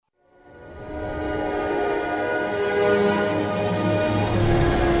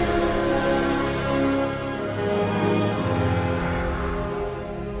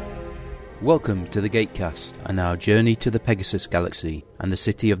Welcome to the Gatecast and our journey to the Pegasus Galaxy and the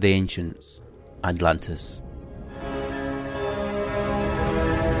city of the ancients, Atlantis.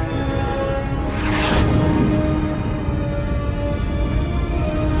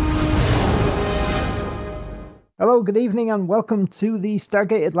 Hello, good evening, and welcome to the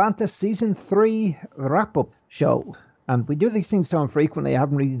Stargate Atlantis Season 3 wrap-up show. And we do these things so infrequently, I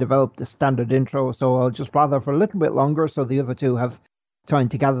haven't really developed a standard intro, so I'll just blather for a little bit longer so the other two have time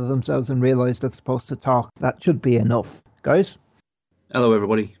to gather themselves and realise they're supposed to talk. That should be enough. Guys? Hello,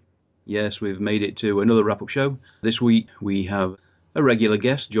 everybody. Yes, we've made it to another wrap-up show. This week we have a regular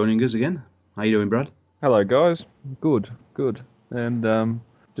guest joining us again. How you doing, Brad? Hello, guys. Good. And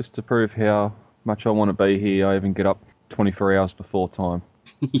just to prove how much I want to be here, I even get up 24 hours before time.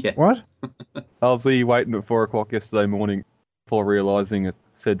 Yeah. What? I was here waiting at 4 o'clock yesterday morning before realising it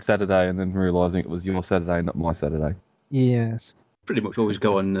said Saturday and then realising it was your Saturday, not my Saturday. Yes. Pretty much always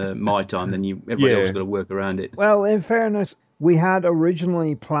go on my time, then everybody else has got to work around it. Well, in fairness, we had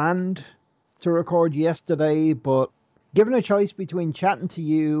originally planned to record yesterday, but given a choice between chatting to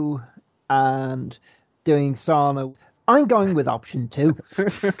you and doing sauna, I'm going with option 2.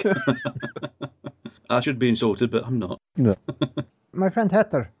 I should be insulted, but I'm not. No. My friend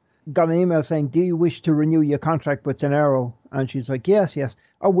Heather got an email saying, do you wish to renew your contract with Cenero? And she's like, yes.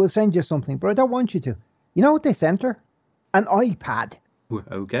 Oh, we'll send you something, but I don't want you to. You know what they sent her? An iPad.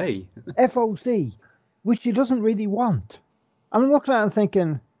 Okay. FOC, which she doesn't really want. And I'm looking at it and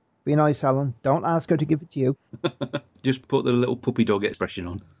thinking, be nice, Alan. Don't ask her to give it to you. Just put the little puppy dog expression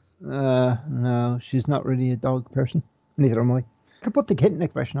on. No, she's not really a dog person. Neither am I. I could put the kitten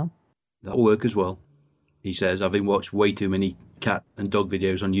expression on. That'll work as well. He says, having watched way too many cat and dog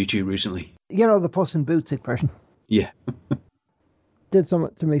videos on YouTube recently. You know, the Puss in Boots expression. Yeah. Did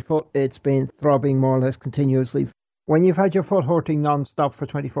something to my foot. It's been throbbing more or less continuously. When you've had your foot hurting non-stop for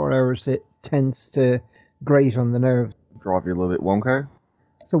 24 hours, it tends to grate on the nerves. Drive you a little bit wonko.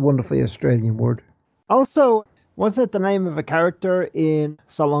 It's a wonderfully Australian word. Also, wasn't it the name of a character in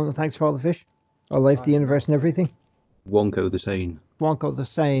So Long and Thanks for All the Fish? Or Life, the Universe and Everything? Wonko the Sane. Wonko the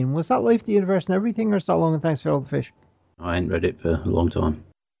Sane. Was that Life, the Universe and Everything or So Long and Thanks for All the Fish? I ain't read it for a long time.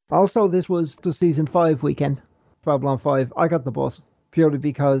 Also, this was the Season 5 weekend. Babylon 5. I got the bus. Purely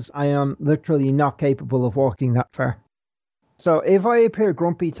because I am literally not capable of walking that far. So if I appear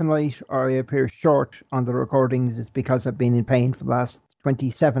grumpy tonight or I appear short on the recordings, it's because I've been in pain for the last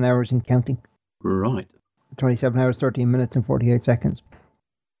 27 hours and counting. Right. 27 hours, 13 minutes and 48 seconds.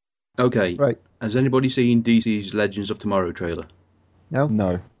 Okay. Right. Has anybody seen DC's Legends of Tomorrow trailer? No?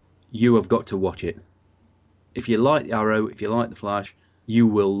 No. You have got to watch it. If you like the Arrow, if you like the Flash, you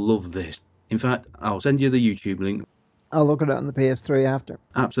will love this. In fact, I'll send you the YouTube link. I'll look at it on the PS3 after.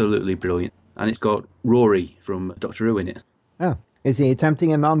 Absolutely brilliant. And it's got Rory from Doctor Who in it. Oh. Is he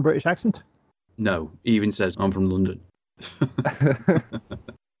attempting a non-British accent? No, he even says, I'm from London.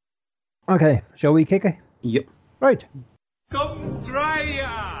 Okay, shall we kick it? Yep. Right. Come try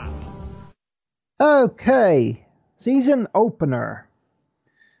ya! Okay. Season opener.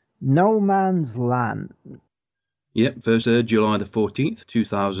 No Man's Land. Yep, first aired July the 14th,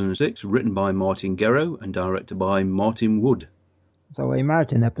 2006, written by Martin Gero and directed by Martin Wood. So a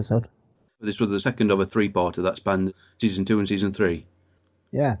Martin episode. This was the second of a three-parter that spanned Season 2 and Season 3.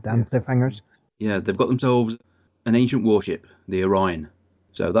 Yeah, damn cliffhangers. Yeah, they've got themselves an ancient warship, the Orion.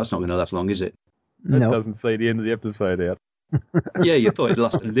 So that's not going to last long, is it? That No. doesn't see the end of the episode out. Yeah, you thought it'd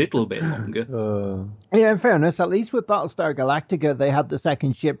last a little bit longer. Yeah, in fairness, at least with Battlestar Galactica, they had the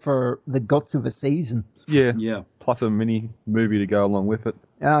second ship for the guts of a season. Yeah. Yeah. Plus a mini movie to go along with it.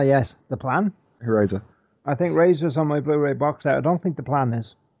 Oh, yes. The Plan? Eraser. I think Razor's on my Blu-ray box set. I don't think The Plan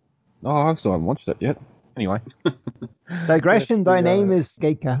is. Oh, I still haven't watched that yet. Anyway. Digression, Yes, thy name is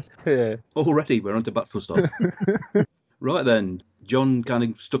Gatecast. Yeah. Already, we're on to Battlestar. Right then, John kind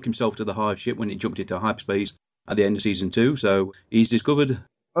of stuck himself to the hive ship when it jumped into hyperspace at the end of Season 2, so he's discovered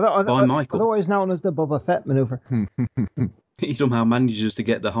by Michael. Otherwise known as the Boba Fett maneuver. He somehow manages to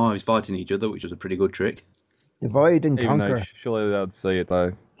get the hives fighting each other, which was a pretty good trick. Divide and Even though conquer. surely they'd see it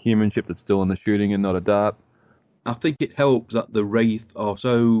though. Human ship that's still in the shooting and not a dart. I think it helps that the Wraith are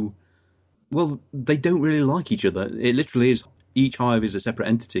so... Well, they don't really like each other. It literally is... Each hive is a separate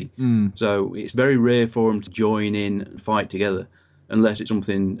entity. So it's very rare for them to join in and fight together, unless it's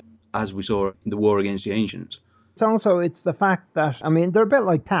something, as we saw in the War Against the Ancients. It's the fact that, I mean, they're a bit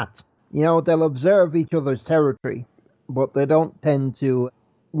like cats. You know, they'll observe each other's territory, but they don't tend to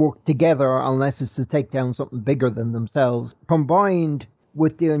work together unless it's to take down something bigger than themselves. Combined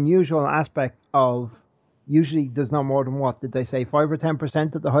with the unusual aspect of, usually there's not more than what, did they say, 5 or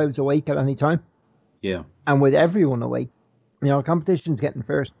 10% of the hives awake at any time? Yeah. And with everyone awake, you know, competition's getting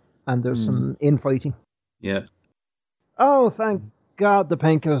fierce. and there's some infighting. Yeah. Oh, thank God the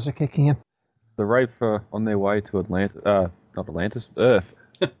painkillers are kicking in. The Wraith are on their way to not Atlantis, Earth.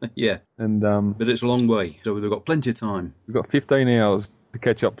 Yeah. And But it's a long way, so we've got plenty of time. we've got 15 hours to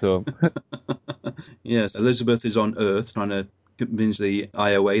catch up to them. Yes, Elizabeth is on Earth trying to convince the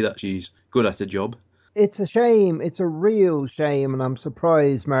IOA that she's good at the job. It's a shame. It's a real shame, and I'm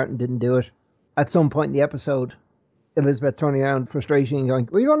surprised Martin didn't do it. At some point in the episode, Elizabeth turning around frustration and going,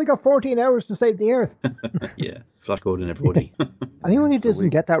 "We've only got 14 hours to save the Earth." Yeah, Flash Gordon, everybody. Anyone who doesn't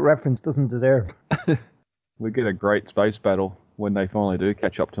get that reference doesn't deserve. We get a great space battle when they finally do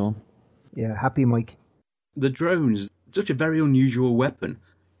catch up to them. Yeah, happy Mike. The drones, such a very unusual weapon,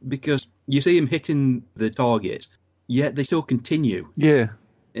 because you see them hitting the target, yet they still continue. Yeah.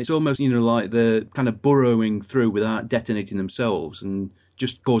 It's almost, like they're kind of burrowing through without detonating themselves and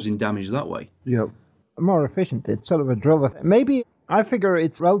just causing damage that way. Yep. More efficient. It's sort of a drill. Maybe, I figure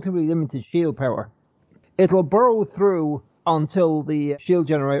it's relatively limited shield power. It'll burrow through until the shield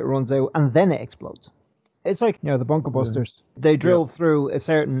generator runs out and then it explodes. It's like, the bunker busters. They drill through a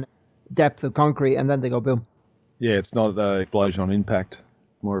certain depth of concrete and then they go boom. Yeah, it's not an explosion on impact,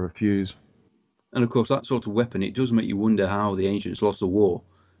 more of a fuse. And of course, that sort of weapon, it does make you wonder how the ancients lost the war,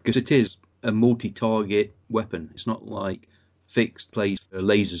 because it is a multi-target weapon. It's not like fixed place for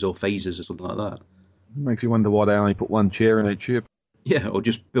lasers or phasers or something like that. It makes you wonder why they only put one chair in each ship. Yeah, or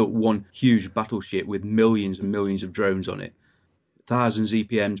just built one huge battleship with millions and millions of drones on it. Thousands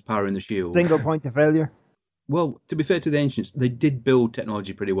EPMs powering the shield. Single point of failure. Well, to be fair to the ancients, they did build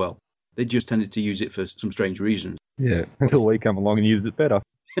technology pretty well. They just tended to use it for some strange reasons. Yeah, until we come along and use it better.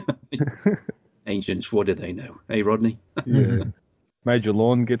 Ancients, what do they know? Hey, Rodney? Yeah. Major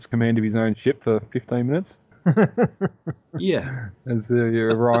Lorne gets command of his own ship for 15 minutes. Yeah. As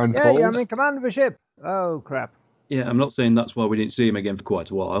Orion Yeah, falls. I'm in command of a ship. Oh, crap. Yeah, I'm not saying that's why we didn't see him again for quite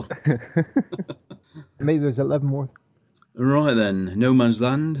a while. Maybe it was at Leavenworth. Right then, No Man's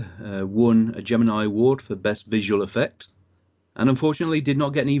Land won a Gemini Award for Best Visual Effect, and unfortunately did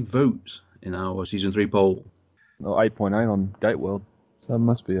not get any votes in our Season 3 poll. 8.8 on Gateworld. So it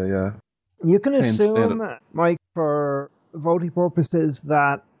must be a... You can Can't assume, stand Mike, for voting purposes,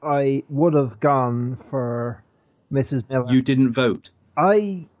 that I would have gone for Mrs. Miller. You didn't vote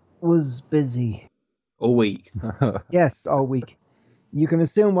I was busy. all week. Yes, all week. You can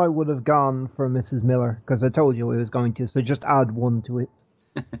assume I would have gone for Mrs. Miller, because I told you I was going to, so just add one to it.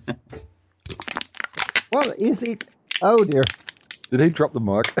 What is it? Oh, dear. Did he drop the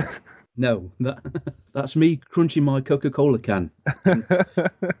mic? No, that's me crunching my Coca-Cola can.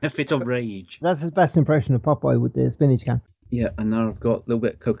 A fit of rage. That's his best impression of Popeye with the spinach can. Yeah, and now I've got a little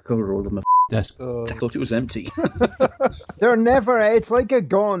bit of Coca-Cola all over my desk. I thought it was empty. They're never, it's like a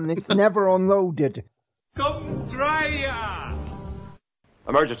gun, it's never unloaded. Come try ya!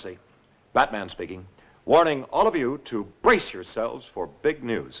 Emergency. Batman speaking. Warning all of you to brace yourselves for big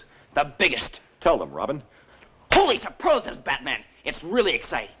news. The biggest. Tell them, Robin. Holy superlatives, Batman! It's really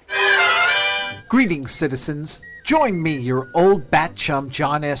exciting. Greetings, citizens. Join me, your old bat chum,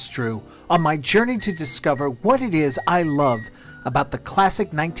 John S. Drew, on my journey to discover what it is I love about the classic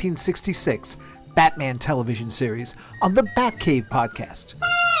 1966 Batman television series on the Batcave podcast.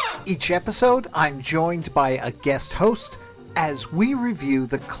 Each episode, I'm joined by a guest host as we review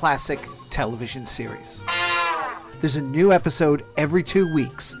the classic television series. There's a new episode every 2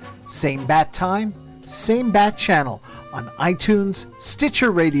 weeks. Same bat time, same bat channel on iTunes,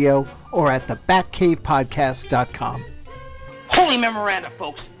 Stitcher Radio, or at thebatcavepodcast.com. Holy memoranda,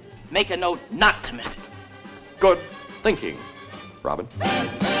 folks. Make a note not to miss it. Good thinking, Robin.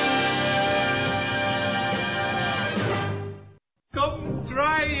 Come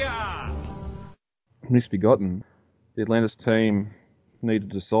try ya! Misbegotten. The Atlantis team need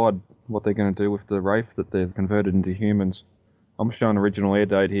to decide what they're going to do with the Wraith that they've converted into humans. I'm showing original air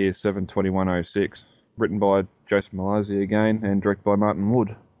date here, 7/21/06. Written by Joseph Mallozzi again, and directed by Martin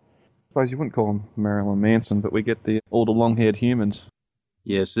Wood. I suppose you wouldn't call him Marilyn Manson, but we get all the long-haired humans.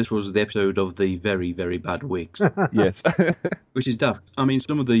 Yes, this was the episode of the very, very bad wigs. Yes. Which is daft. I mean,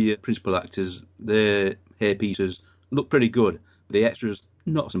 some of the principal actors, their hairpieces look pretty good. The extras,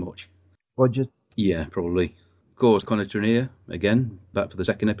 not so much. Budget. Yeah, probably. Of course, Connor Trinneer, again, back for the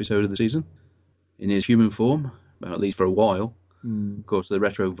second episode of the season, in his human form, at least for a while. Of course, the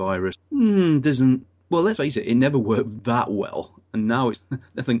retrovirus doesn't... Well, let's face it never worked that well. And now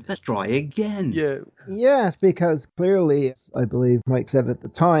they think, let's try again. Yeah. Yes, because clearly, I believe Mike said at the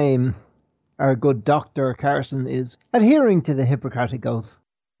time, our good Dr. Carson is adhering to the Hippocratic Oath,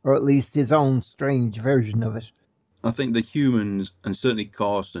 or at least his own strange version of it. I think the humans, and certainly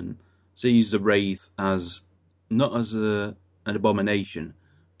Carson, sees the Wraith as not as an abomination,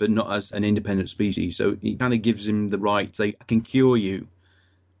 but not as an independent species. So he kind of gives him the right to say, I can cure you.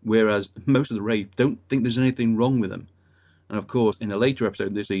 Whereas most of the Wraith don't think there's anything wrong with them. And of course, in a later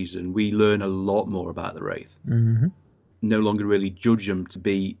episode this season, we learn a lot more about the Wraith. Mm-hmm. No longer really judge them to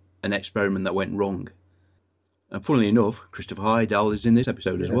be an experiment that went wrong. And funnily enough, Christopher Heydahl is in this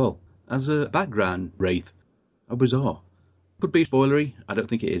episode as well, as a background Wraith. How bizarre. Could be spoilery, I don't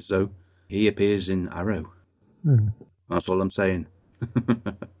think it is though. He appears in Arrow. Mm. That's all I'm saying.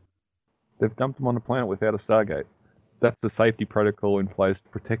 They've dumped them on a planet without a Stargate. That's the safety protocol in place to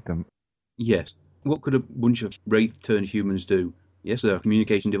protect them. Yes. What could a bunch of Wraith-turned-humans do? Yes, there are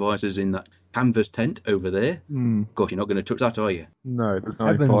communication devices in that canvas tent over there. Of course, you're not going to touch that, are you? No, there's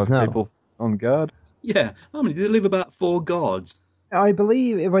only 5 people on guard. Yeah. How many? Do they live about 4 guards? I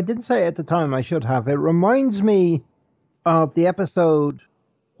believe, if I didn't say it at the time, I should have. It reminds me of the episode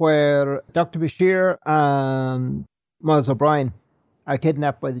where Dr. Bashir and Miles O'Brien are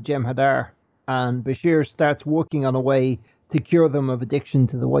kidnapped by the Jem'Hadar, and Bashir starts working on a way to cure them of addiction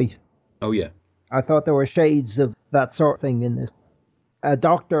to the white. Oh, yeah. I thought there were shades of that sort of thing in this. A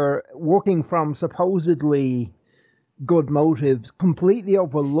doctor working from supposedly good motives, completely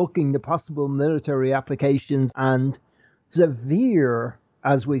overlooking the possible military applications and severe,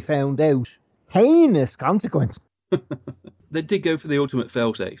 as we found out, heinous consequence. They did go for the ultimate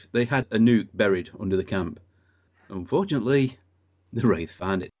failsafe. They had a nuke buried under the camp. Unfortunately, the Wraith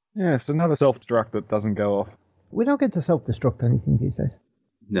found it. Yeah, it's another self-destruct that doesn't go off. We don't get to self-destruct anything these days.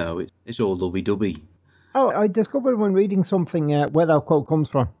 No, it's all lovey-dovey. Oh, I discovered when reading something where that quote comes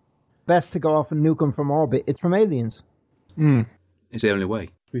from. Best to go off and nuke them from orbit. It's from Aliens. It's the only way.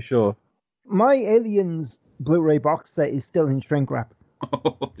 Be sure. My Aliens Blu-ray box set is still in shrink wrap.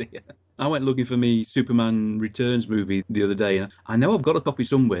 Oh, dear. I went looking for me Superman Returns movie the other day, and I know I've got a copy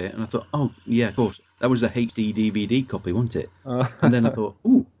somewhere, and I thought, oh, yeah, of course, that was the HD DVD copy, wasn't it? And then I thought,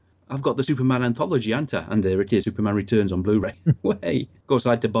 ooh, I've got the Superman Anthology, Anta, and there it is, Superman Returns on Blu-ray. Way. Of course,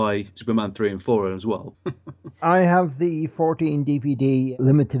 I had to buy Superman 3 and 4 as well. I have the 14 DVD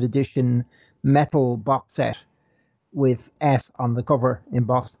limited edition metal box set with S on the cover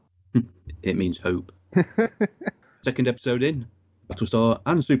embossed. It means hope. Second episode in, Battlestar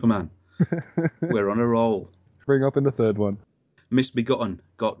and Superman. We're on a roll. Bring up in the third one. Misbegotten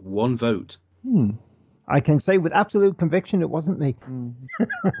got 1 vote. I can say with absolute conviction it wasn't me.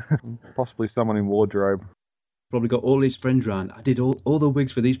 Possibly someone in wardrobe. Probably got all his friends round. I did all the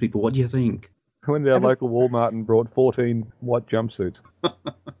wigs for these people. What do you think? Went to our local Walmart and brought 14 white jumpsuits.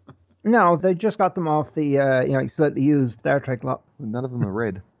 No, they just got them off the slightly used Star Trek lot. None of them are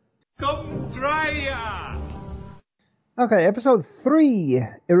red. Come try ya! Okay, episode 3,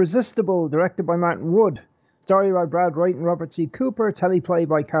 Irresistible, directed by Martin Wood. Story by Brad Wright and Robert C. Cooper. Teleplay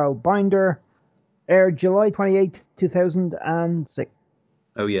by Carl Binder. Aired July 28, 2006.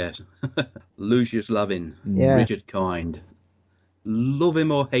 Oh, yes. Lucius Lavin. Yeah. Richard Kind. Love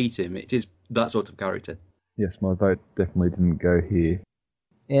him or hate him, it is that sort of character. Yes, my vote definitely didn't go here.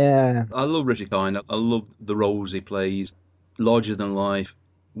 Yeah. I love Richard Kind. I love the roles he plays. Larger than life.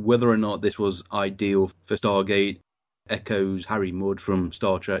 Whether or not this was ideal for Stargate echoes Harry Mudd from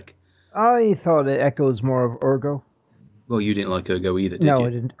Star Trek. I thought it echoes more of Urgo. Well, you didn't like Urgo either, did you? No, I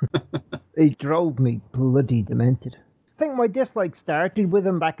didn't. It drove me bloody demented. I think my dislike started with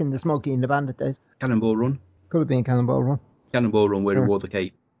him back in the Smokey and the Bandit days. Cannonball Run? Could have been Cannonball Run. Cannonball Run where he wore the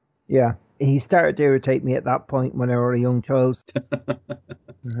cape. Yeah. He started to irritate me at that point when I was a young child.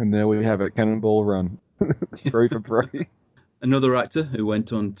 And there we have it, Cannonball Run. 3 for 3. Another actor who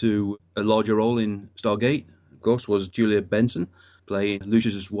went on to a larger role in Stargate, of course, was Julia Benson, playing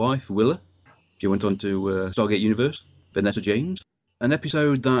Lucius's wife, Willa. She went on to Stargate Universe, Vanessa James. An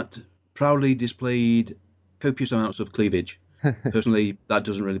episode that proudly displayed copious amounts of cleavage. Personally, that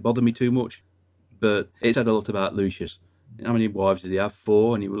doesn't really bother me too much, but it said a lot about Lucius. How many wives did he have?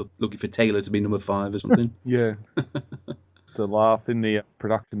 4, and he was looking for Taylor to be number 5 or something? Yeah. The laugh in the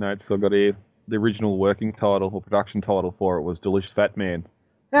production notes I got here, the original working title or production title for it was Delicious Fat Man.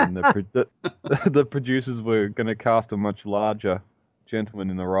 And the producers were going to cast a much larger gentleman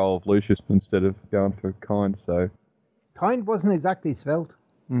in the role of Lucius instead of going for Kind, so... Kind wasn't exactly svelte.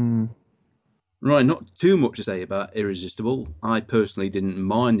 Right, not too much to say about Irresistible. I personally didn't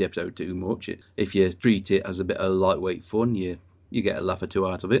mind the episode too much. If you treat it as a bit of lightweight fun, you get a laugh or two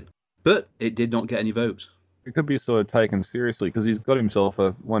out of it. But it did not get any votes. It could be sort of taken seriously, because he's got himself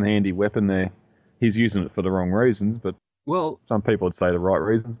a one-handy weapon there. He's using it for the wrong reasons, but some people would say the right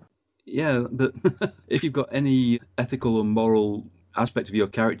reasons. Yeah, but if you've got any ethical or moral aspect of your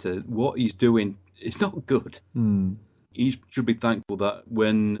character, what he's doing is not good. He should be thankful that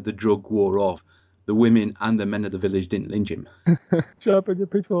when the drug wore off, the women and the men of the village didn't lynch him. Sharpen your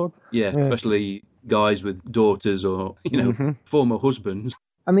pitchfork. Yeah, especially guys with daughters or, former husbands.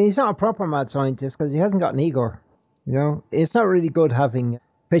 I mean, he's not a proper mad scientist because he hasn't got an Igor. It's not really good having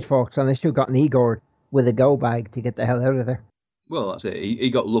pitchforks unless you've got an Igor with a go bag to get the hell out of there. Well, that's it. He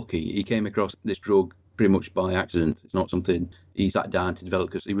got lucky. He came across this drug pretty much by accident. It's not something he sat down to develop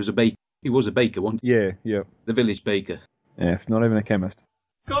because he was a baker. He was a baker, wasn't he? Yeah. The village baker. Yeah, it's not even a chemist.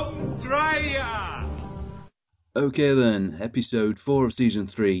 Come try ya! Okay then, episode 4 of season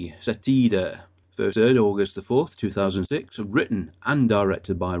 3, Satida. First aired August the 4th, 2006, written and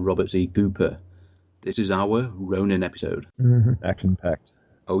directed by Robert C. Cooper. This is our Ronin episode. Mm-hmm. Action-packed.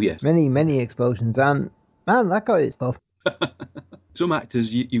 Oh yes. Many explosions, and man, that guy is tough. Some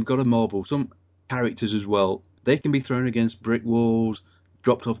actors, you've got to marvel. Some characters as well, they can be thrown against brick walls,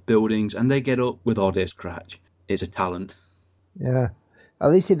 dropped off buildings, and they get up with hardest scratch. It's a talent. Yeah.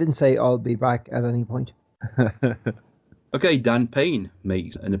 At least he didn't say, I'll be back at any point. Okay, Dan Payne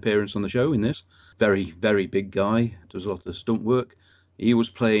makes an appearance on the show in this. Very, very big guy. Does a lot of stunt work. He was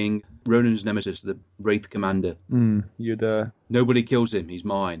playing Ronan's nemesis, the Wraith Commander. Nobody kills him. He's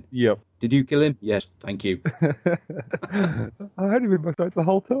mine. Yep. Did you kill him? Yes, thank you. I had him in my sights the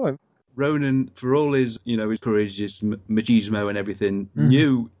whole time. Ronan, for all his, his courage, his machismo and everything,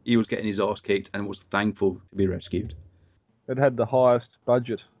 knew he was getting his arse kicked and was thankful to be rescued. It had the highest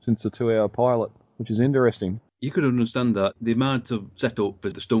budget since the 2-hour pilot, which is interesting. You could understand that. The amount of setup for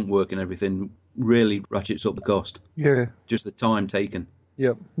the stunt work and everything really ratchets up the cost. Yeah. Just the time taken.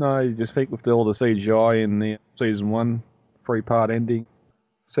 Yep. No, you just think with all the CGI in the season 1 3-part ending,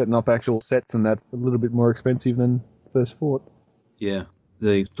 setting up actual sets and that's a little bit more expensive than first thought. Yeah.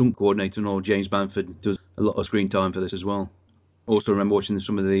 The stunt coordinator and all, James Bamford, does a lot of screen time for this as well. Also remember watching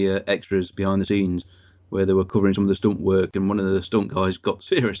some of the extras behind the scenes where they were covering some of the stunt work and one of the stunt guys got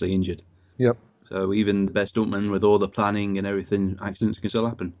seriously injured. Yep. So even the best stuntman with all the planning and everything, accidents can still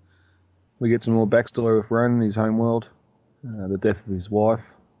happen. We get some more backstory with Ronan, his homeworld, the death of his wife,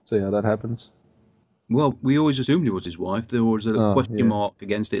 see how that happens. Well, we always assumed it was his wife. There was a question mark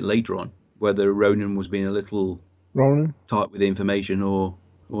against it later on, whether Ronan was being a little tight with the information or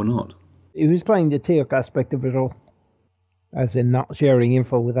not. He was playing the Teok aspect of it all, as in not sharing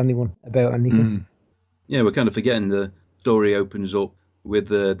info with anyone about anything. Yeah, we're kind of forgetting the story opens up with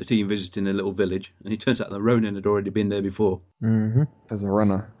the team visiting a little village, and it turns out that Ronan had already been there before. Mm-hmm. As a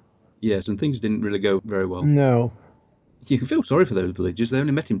runner. Yes, and things didn't really go very well. No. You can feel sorry for those villagers. They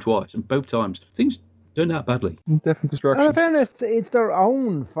only met him twice, and both times things turned out badly. Definite destruction. And in fairness, it's their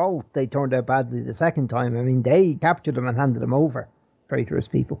own fault they turned out badly the second time. I mean, they captured them and handed them over. Traitorous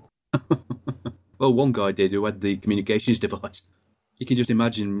people. Well, one guy did who had the communications device. You can just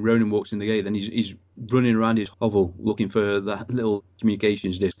imagine Ronan walks in the gate, then he's running around his hovel looking for that little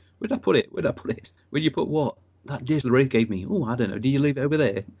communications disc. Where'd I put it? Where'd you put what? That disc the Wraith gave me. Oh, I don't know. Did you leave it over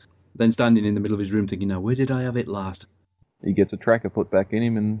there? Then standing in the middle of his room thinking, now, where did I have it last? He gets a tracker put back in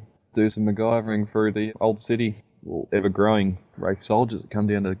him and do some MacGyvering through the old city. Well, ever-growing Wraith soldiers that come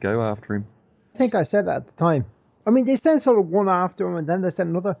down to go after him. I think I said that at the time. I mean, they sent sort of one after him and then they sent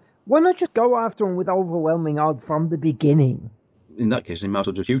another. Why not just go after him with overwhelming odds from the beginning? In that case, you might as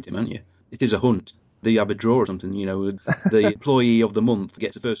well just shoot him, haven't you? It is a hunt. They have a draw or something, the employee of the month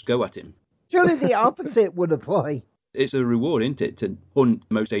gets the first go at him. Surely the opposite would apply. It's a reward, isn't it, to hunt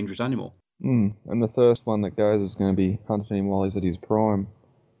the most dangerous animal. And the first one that goes is going to be hunting him while he's at his prime.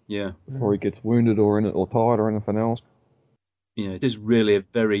 Yeah. Before he gets wounded or tired or anything else. Yeah, it is really a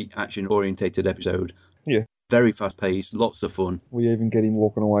very action-orientated episode. Yeah. Very fast-paced, lots of fun. We even get him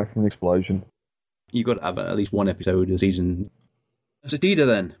walking away from an explosion. You've got to have at least one episode a season. Satida,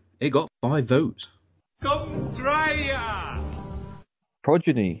 then. It got 5 votes. Come try ya!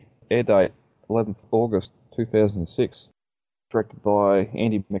 Progeny, air date 11th August 2006. Directed by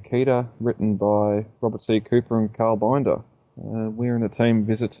Andy Makita, written by Robert C. Cooper and Carl Binder. We and the team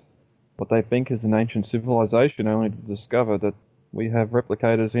visit what they think is an ancient civilization, only to discover that we have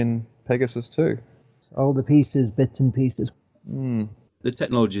replicators in Pegasus too. All the pieces, bits and pieces. The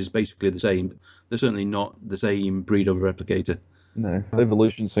technology is basically the same, but they're certainly not the same breed of replicator. No,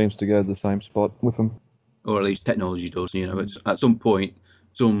 evolution seems to go to the same spot with them. Or at least technology does, It's, at some point,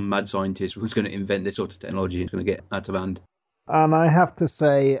 some mad scientist was going to invent this sort of technology and it's going to get out of hand. And I have to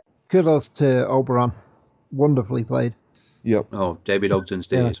say, kudos to Oberon. Wonderfully played. Yep. Oh, David Ogden's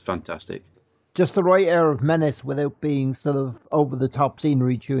is fantastic. Just the right air of menace without being sort of over-the-top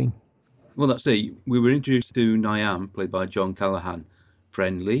scenery chewing. Well, that's it. We were introduced to Niam, played by John Callahan.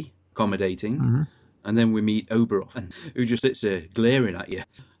 Friendly, accommodating. And then we meet Oberon, who just sits there glaring at you.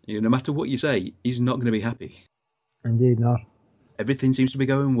 No matter what you say, he's not going to be happy. Indeed not. Everything seems to be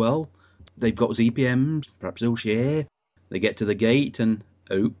going well. They've got ZPMs, perhaps they'll share. They get to the gate and,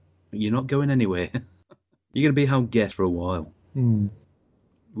 oh, you're not going anywhere. You're going to be home guest for a while.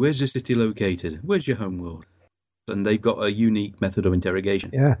 Where's the city located? Where's your home world? And they've got a unique method of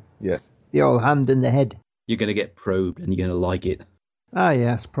interrogation. Yeah. Yes. The old hand in the head. You're going to get probed and you're going to like it. Ah,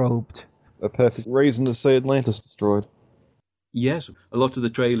 yes, probed. A perfect reason to see Atlantis destroyed. Yes, a lot of the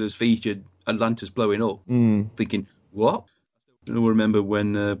trailers featured Atlantis blowing up. Thinking, what? I remember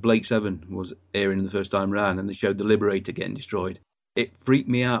when Blake 7 was airing the first time round and they showed the Liberator getting destroyed. It freaked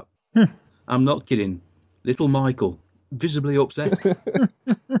me out. I'm not kidding. Little Michael, visibly upset.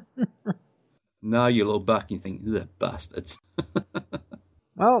 Now you look back and you think, the bastards.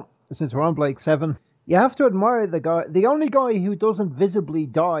 Well, since we're on Blake 7, you have to admire the guy, the only guy who doesn't visibly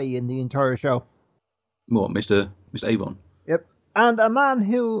die in the entire show. What, Mr. Avon? Yep. And a man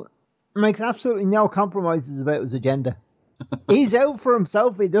who makes absolutely no compromises about his agenda. He's out for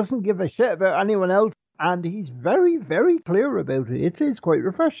himself. He doesn't give a shit about anyone else. And he's very, very clear about it. It is quite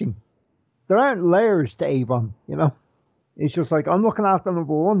refreshing. There aren't layers to Avon, you know. It's just like, I'm looking after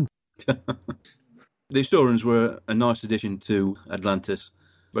number one. The historians were a nice addition to Atlantis,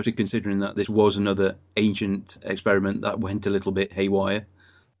 especially considering that this was another ancient experiment that went a little bit haywire.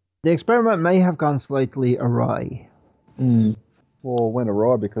 The experiment may have gone slightly awry. Well, it went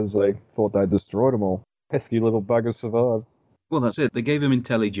awry because they thought they'd destroyed them all. Pesky little buggers survived. Well, that's it. They gave them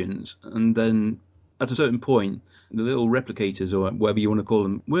intelligence, and then at a certain point, the little replicators, or whatever you want to call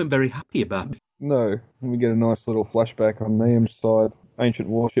them, weren't very happy about it. No, and we get a nice little flashback on Niam's side. Ancient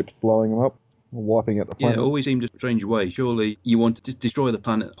warships blowing them up, or wiping out the planet. Yeah, it always seemed a strange way. Surely you want to destroy the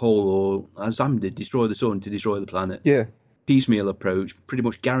planet whole, or as Sam did, destroy the sun to destroy the planet. Yeah. Piecemeal approach pretty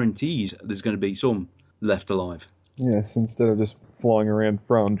much guarantees there's going to be some left alive. Yes, instead of just flying around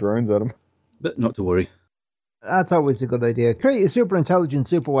throwing drones at them. But not to worry. That's always a good idea. Create a super intelligent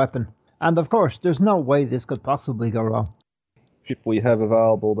super weapon. And of course, there's no way this could possibly go wrong. Ship we have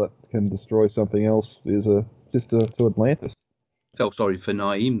available that can destroy something else is a sister to Atlantis. Felt sorry for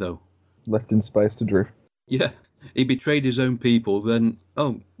Naim, though. Left in space to drift. Yeah, he betrayed his own people, then,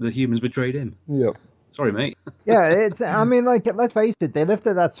 the humans betrayed him. Yep. Sorry, mate. Yeah, I mean, let's face it, they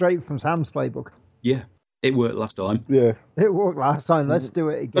lifted that straight from Sam's playbook. Yeah, it worked last time. Yeah. It worked last time, let's do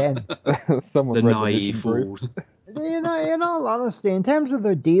it again. Someone the naive fools. In all honesty, in terms of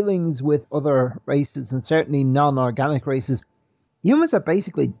their dealings with other races, and certainly non-organic races, humans are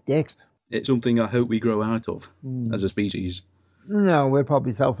basically dicks. It's something I hope we grow out of as a species. No, we'll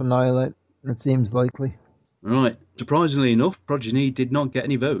probably self-annihilate. It seems likely. Right. Surprisingly enough, Progeny did not get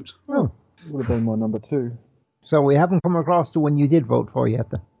any votes. Oh. Would have been my number 2. So we haven't come across the one you did vote for yet,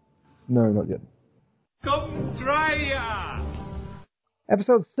 then? No, not yet. Come try ya!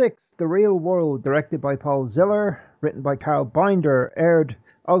 Episode 6, The Real World, directed by Paul Ziller, written by Carl Binder, aired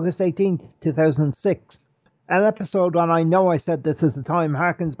August 18th, 2006. An episode, and I know I said this at the time,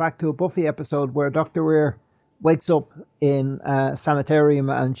 harkens back to a Buffy episode where Dr. Weir wakes up in a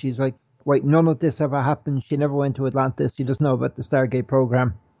sanitarium and she's like, wait, none of this ever happened. She never went to Atlantis. She doesn't know about the Stargate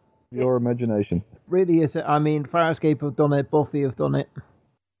program. Your imagination. Really is. I mean, Farscape have done it. Buffy have done it.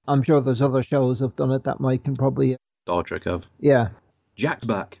 I'm sure there's other shows have done it that Mike can probably... Star Trek have. Yeah. Jack's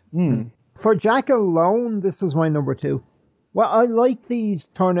back. For Jack alone, this was my number 2. Well, I like these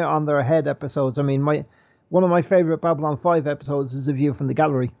turn it on their head episodes. I mean, one of my favourite Babylon 5 episodes is A View from the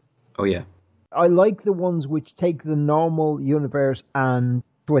Gallery. Oh, yeah. I like the ones which take the normal universe and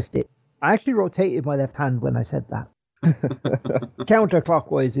twist it. I actually rotated my left hand when I said that.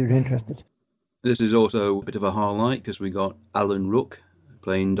 Counterclockwise, if you're interested. This is also a bit of a highlight because we got Alan Rook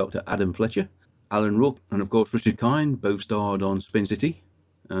playing Dr. Adam Fletcher. Alan Rook and, of course, Richard Kind both starred on Spin City.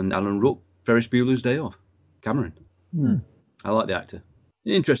 And Alan Rook, Ferris Bueller's Day Off. Cameron. I like the actor.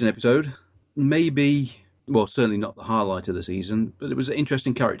 Interesting episode. Maybe, well, certainly not the highlight of the season, but it was an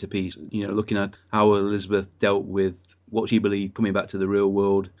interesting character piece, you know, looking at how Elizabeth dealt with what she believed coming back to the real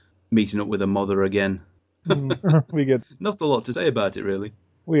world, meeting up with her mother again. We get Not a lot to say about it, really.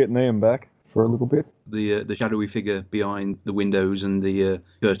 We get Niam back for a little bit. The shadowy figure behind the windows and the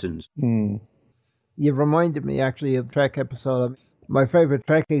curtains. You've reminded me, actually, of Trek episode. My favourite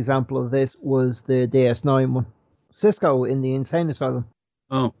Trek example of this was the DS9 one. Cisco in the Insane Asylum.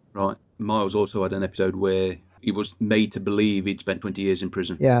 Oh, right. Miles also had an episode where he was made to believe he'd spent 20 years in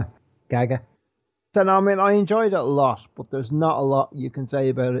prison. Yeah, Gaga. So, no, I mean, I enjoyed it a lot, but there's not a lot you can say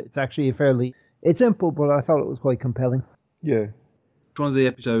about it. It's actually it's simple, but I thought it was quite compelling. Yeah. It's one of the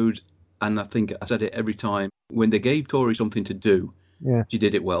episodes, and I think I said it every time, when they gave Tori something to do, she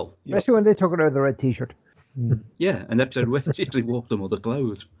did it well. Especially when they took her out of the red t-shirt. Yeah, an episode where she actually wore some other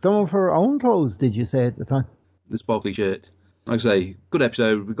clothes. Some of her own clothes, did you say at the time? The sparkly shirt. like I say, good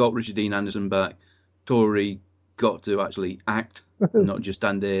episode. We got Richard Dean Anderson back. Tori got to actually act, not just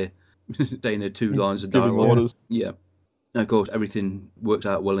stand there saying her 2 lines of dialogue. Orders. Yeah. And of course, everything works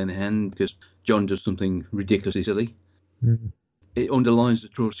out well in the end because John does something ridiculously silly. It underlines the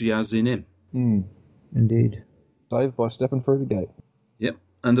trust he has in him. Indeed. Saved by stepping through the gate. Yep.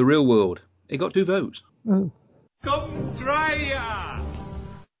 And The Real World. It got 2 votes. Come try ya!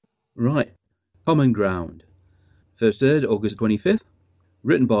 Right. Common Ground. First aired August 25th.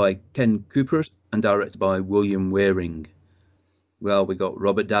 Written by Ken Kupers and directed by William Waring. Well, we got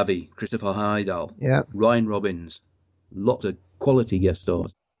Robert Davi, Christopher Heydahl, Ryan Robbins. Lots of quality guest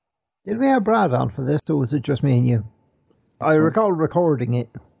stars. Did we have Brad on for this, or was it just me and you? I recall recording it.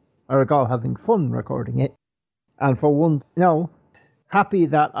 I recall having fun recording it. And for once, happy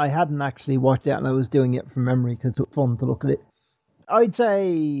that I hadn't actually watched it and I was doing it from memory because it was fun to look at it. I'd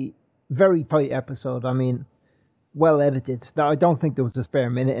say very tight episode. I mean, well edited. I don't think there was a spare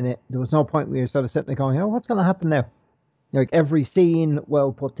minute in it. There was no point where you're sort of sitting there going, what's going to happen now? Like every scene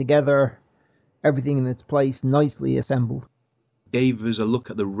well put together, everything in its place, nicely assembled. Gave us a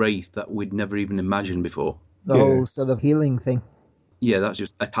look at the Wraith that we'd never even imagined before. The whole sort of healing thing. Yeah, that's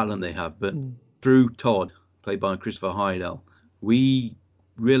just a talent they have. But through Todd, played by Christopher Heydahl, we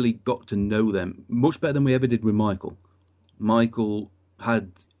really got to know them much better than we ever did with Michael. Michael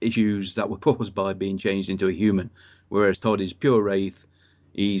had issues that were caused by being changed into a human, whereas Todd is pure Wraith.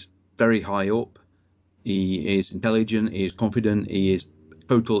 He's very high up. He is intelligent. He is confident. He is a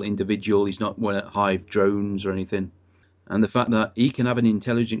total individual. He's not one of Hive drones or anything. And the fact that he can have an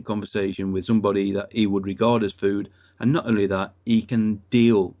intelligent conversation with somebody that he would regard as food, and not only that, he can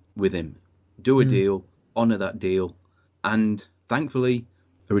deal with him, do a deal, honour that deal, and thankfully,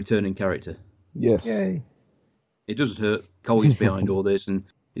 a returning character. Yes. Yay. It doesn't hurt. Cole's behind all this, and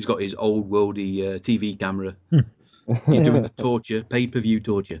he's got his old worldy TV camera. He's doing the torture, pay-per-view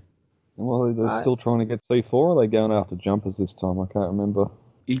torture. Well, they're still trying to get C4, or are they going after jumpers this time? I can't remember.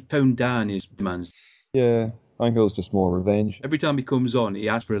 He toned down his demands. Yeah, I think it was just more revenge. Every time he comes on, he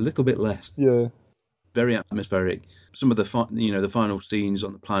asks for a little bit less. Yeah. Very atmospheric. Some of the the final scenes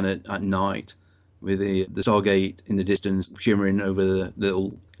on the planet at night, with the Stargate in the distance shimmering over the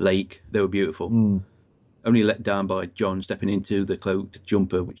little lake, they were beautiful. Only let down by John stepping into the cloaked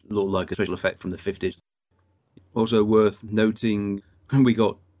jumper, which looked like a special effect from the 50s. Also worth noting, we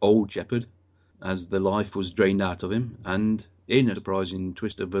got old Shepard, as the life was drained out of him, and in a surprising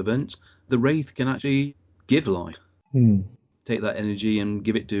twist of events, the Wraith can actually give life. Take that energy and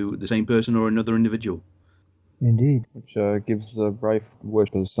give it to the same person or another individual. Indeed. Which gives the Wraith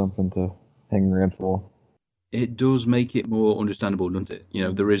worshippers something to hang around for. It does make it more understandable, doesn't it?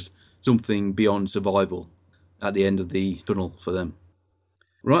 There is something beyond survival at the end of the tunnel for them.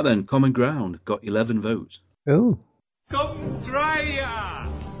 Right then, Common Ground got 11 votes. Oh. Come try ya!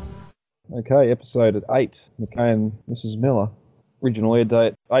 Okay, episode 8, McKay and Mrs. Miller. Original air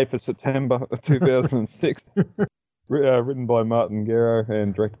date, 8th of September 2006. Written by Martin Guerrero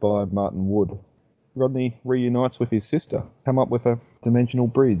and directed by Martin Wood. Rodney reunites with his sister, come up with a dimensional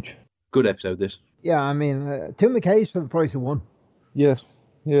bridge. Good episode, this. Yeah, I mean, 2 McKays for the price of 1. Yes.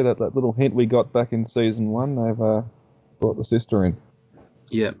 Yeah, that little hint we got back in season 1, they've brought the sister in.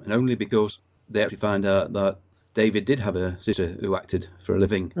 Yeah, and only because they actually found out that David did have a sister who acted for a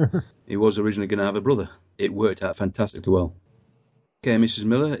living. He was originally going to have a brother. It worked out fantastically well. Okay, Mrs.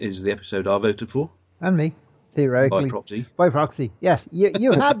 Miller is the episode I voted for. And me, theoretically. By proxy. By proxy, yes.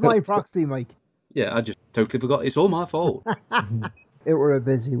 You had my proxy, Mike. Yeah, I just totally forgot. It's all my fault. It were a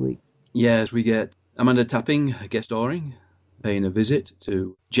busy week. Yes, we get Amanda Tapping guest starring, paying a visit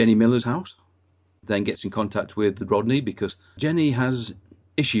to Jenny Miller's house. Then gets in contact with Rodney because Jenny has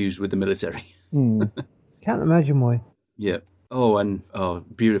issues with the military. Can't imagine why. Yeah. Oh,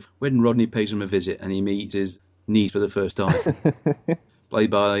 beautiful. When Rodney pays him a visit and he meets his niece for the first time, played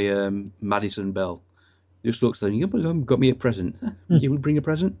by Madison Bell, just looks at him, got me a present. You would bring a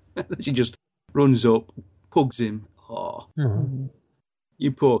present? She just runs up, hugs him. Oh,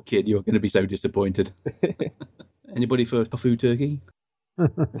 you poor kid, you're going to be so disappointed. Anybody for tofu turkey?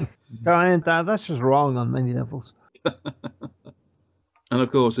 That's just wrong on many levels. And of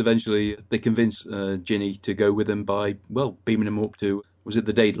course, eventually they convince Ginny to go with them by, beaming them up to, was it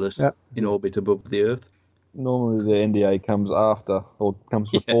the Daedalus, in orbit above the Earth? Normally the NDA comes after, or comes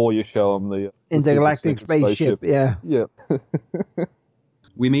before you show them the intergalactic spaceship. Yeah.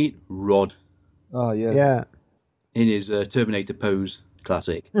 We meet Rod. Oh, yes. Yeah. In his Terminator pose,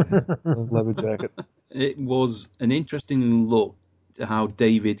 classic. Leather jacket. It was an interesting look to how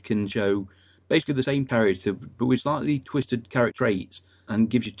David can show basically the same character, but with slightly twisted character traits, and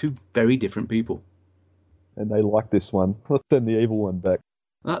gives you 2 very different people. And they like this one. Let's send the evil one back.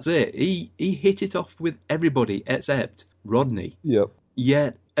 That's it. He hit it off with everybody except Rodney. Yep.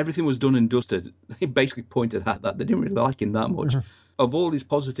 Yet everything was done and dusted. They basically pointed at that. They didn't really like him that much. Of all his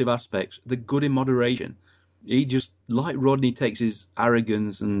positive aspects, the good in moderation. He just, like Rodney, takes his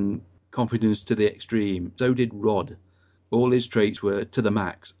arrogance and confidence to the extreme. So did Rod. All his traits were to the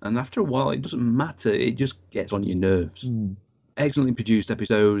max. And after a while, it doesn't matter. It just gets on your nerves. Excellently produced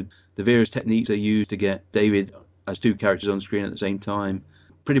episode. The various techniques they used to get David as two characters on screen at the same time.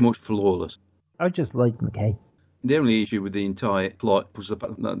 Pretty much flawless. I just liked McKay. The only issue with the entire plot was the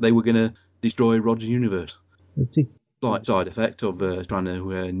fact that they were going to destroy Rod's universe. Oopsie. Slight side effect of trying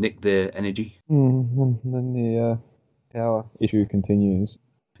to nick their energy. And then the power issue continues.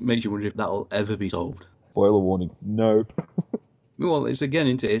 Makes you wonder if that'll ever be solved. Spoiler warning, nope. Well, it's again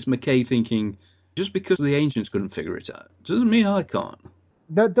into it's McKay thinking, just because the ancients couldn't figure it out, doesn't mean I can't.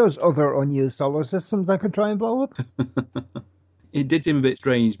 There's other unused solar systems I could try and blow up. It did seem a bit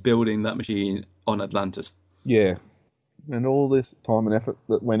strange building that machine on Atlantis. Yeah. And all this time and effort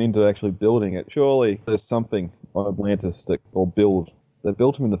that went into actually building it, surely there's something on Atlantis that, or build. They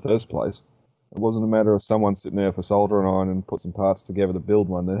built them in the first place. It wasn't a matter of someone sitting there for soldering on and put some parts together to build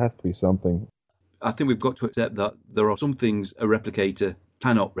one. There has to be something. I think we've got to accept that there are some things a replicator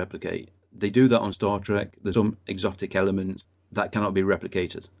cannot replicate. They do that on Star Trek. There's some exotic elements that cannot be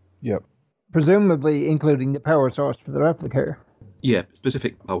replicated. Yep. Presumably including the power source for the replicator. Yeah,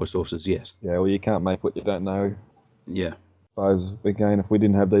 specific power sources, yes. Yeah, well, you can't make what you don't know. Yeah. I suppose, again, if we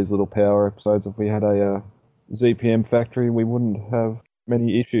didn't have these little power episodes, if we had a ZPM factory, we wouldn't have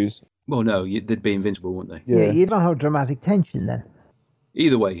many issues. Well, no, they'd be invincible, wouldn't they? Yeah, you don't have dramatic tension then.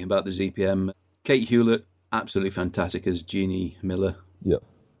 Either way, about the ZPM, Kate Hewlett, absolutely fantastic as Jeannie Miller. Yep.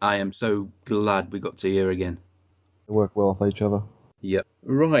 I am so glad we got to hear again. They work well with each other. Yep.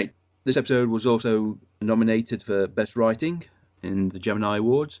 Right. This episode was also nominated for Best Writing in the Gemini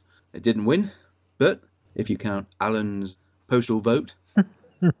Awards. It didn't win, but if you count Alan's postal vote,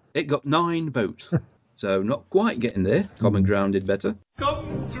 it got 9 votes. So not quite getting there. Common Ground did better.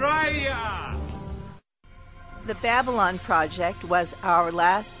 Come try ya! The Babylon Project was our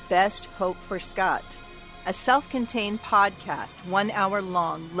last best hope for Scott, a self-contained podcast 1 hour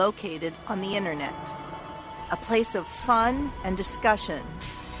long located on the internet. A place of fun and discussion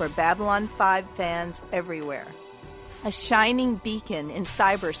for Babylon 5 fans everywhere. A shining beacon in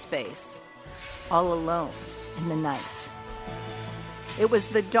cyberspace, all alone in the night. It was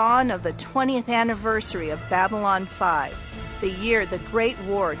the dawn of the 20th anniversary of Babylon 5, the year the Great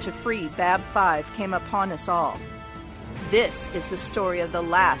War to free Bab 5 came upon us all. This is the story of the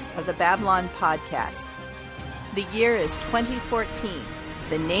last of the Babylon podcasts. The year is 2014.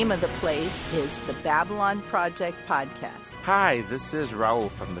 The name of the place is the Babylon Project Podcast. Hi, this is Raul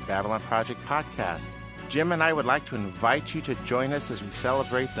from the Babylon Project Podcast. Jim and I would like to invite you to join us as we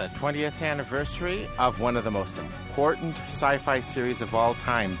celebrate the 20th anniversary of one of the most important sci-fi series of all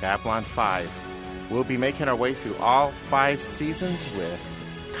time, Babylon 5. We'll be making our way through all 5 seasons with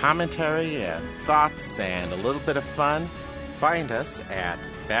commentary and thoughts and a little bit of fun. Find us at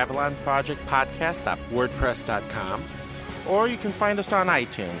BabylonProjectPodcast.wordpress.com, or you can find us on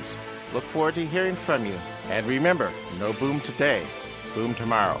iTunes. Look forward to hearing from you. And remember, no boom today, boom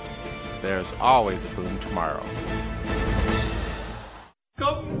tomorrow. There's always a boom tomorrow.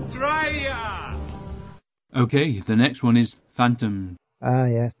 Come try ya! Okay, the next one is Phantom. Ah,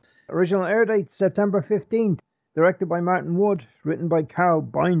 yes. Original air date September 15th. Directed by Martin Wood. Written by Carl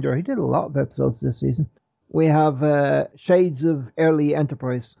Binder. He did a lot of episodes this season. We have shades of early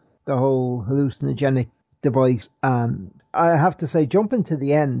Enterprise. The whole hallucinogenic device. And I have to say, jumping to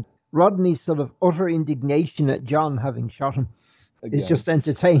the end, Rodney's sort of utter indignation at John having shot him is just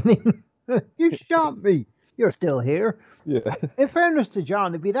entertaining. You shot me. You're still here. Yeah. In fairness to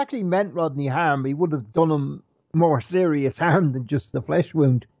John, if he'd actually meant Rodney harm, he would have done him more serious harm than just the flesh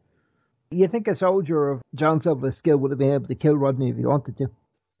wound. You think a soldier of John Silver's skill would have been able to kill Rodney if he wanted to?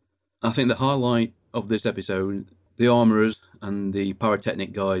 I think the highlight of this episode, the armourers and the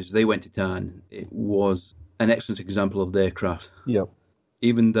pyrotechnic guys, they went to town. It was an excellent example of their craft. Yep.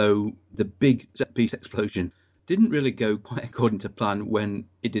 Even though the big set-piece explosion didn't really go quite according to plan when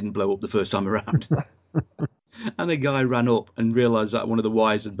it didn't blow up the first time around. And the guy ran up and realised that one of the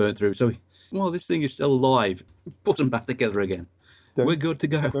wires had burnt through. So, well, this thing is still alive. Put them back together again. We're good to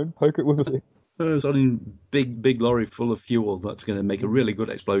go. Don't poke it with a stick. It's on a big lorry full of fuel. That's going to make a really good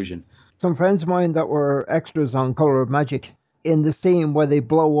explosion. Some friends of mine that were extras on Colour of Magic, in the scene where they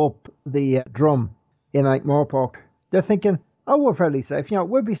blow up the drum in Morpork, they're thinking, oh, we're fairly safe. You know,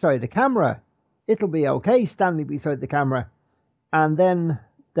 we're beside the camera. It'll be okay standing beside the camera. And then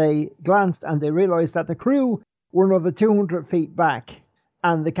they glanced and they realised that the crew were another 200 feet back,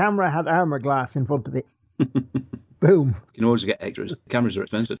 and the camera had armour glass in front of it. Boom. You can always get extras. Cameras are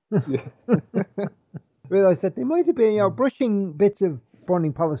expensive. Realised that they might have been, brushing bits of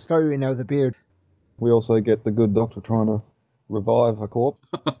burning polystyrene out of the beard. We also get the good doctor trying to revive a corpse.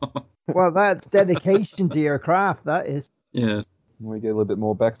 Well, that's dedication to your craft, that is. Yeah. We get a little bit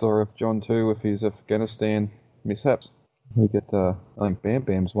more backstory of John too with his Afghanistan mishaps. We get, I think Bam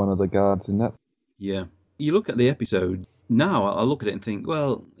Bam's one of the guards in that. Yeah. You look at the episode, now I look at it and think,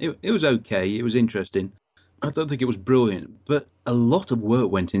 well, it was okay, it was interesting. I don't think it was brilliant, but a lot of work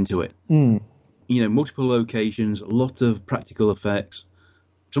went into it. Multiple locations, a lot of practical effects,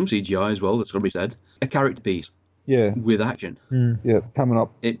 some CGI as well, that's got to be said. A character piece. Yeah. With action. Yeah, coming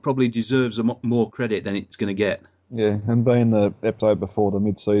up. It probably deserves more credit than it's going to get. Yeah, and being the episode before the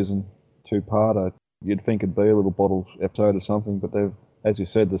mid-season two-parter, you'd think it'd be a little bottle episode or something, but they've, as you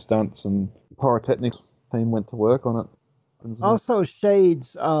said, the stunts and pyrotechnics team went to work on it. Also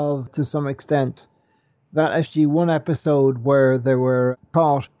shades of, to some extent, that SG-1 episode where they were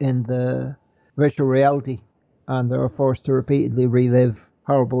caught in the virtual reality and they were forced to repeatedly relive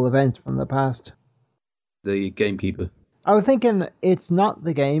horrible events from the past. The Gamekeeper. I was thinking it's not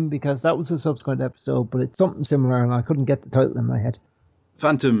the game because that was a subsequent episode, but it's something similar and I couldn't get the title in my head.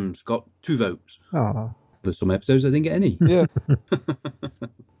 Phantoms got 2 votes. Oh. For some episodes I didn't get any. Yeah.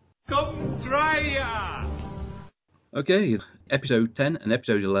 Come try ya! Okay, episode 10 and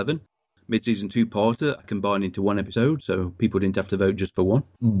episode 11. Mid-season two-parter combined into one episode, so people didn't have to vote just for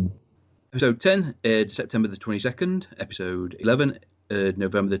one. Episode 10 aired September the 22nd. Episode 11 aired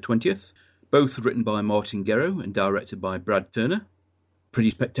November the 20th. Both written by Martin Gero and directed by Brad Turner.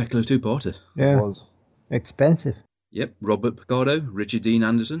 Pretty spectacular two-parter. Yeah. It was. Expensive. Yep, Robert Picardo, Richard Dean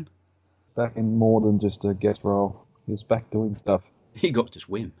Anderson. Back in more than just a guest role. He was back doing stuff. He got to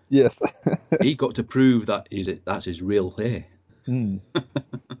swim. Yes. He got to prove that's his real hair. Some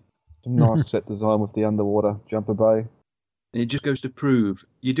nice set design with the underwater jumper bay. It just goes to prove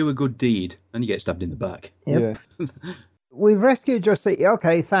you do a good deed and you get stabbed in the back. Yep. Yeah. We've rescued your city.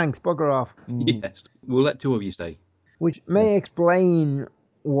 Okay, thanks. Bugger off. Yes. We'll let 2 of you stay. Which may explain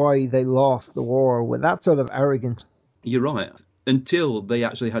why they lost the war with that sort of arrogance. You're right. Until they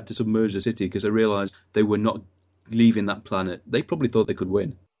actually had to submerge the city because they realised they were not leaving that planet. They probably thought they could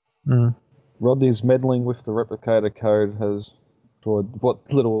win. Rodney's meddling with the replicator code has destroyed what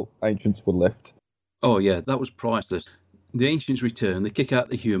little ancients were left. Oh, yeah, that was priceless. The ancients return, they kick out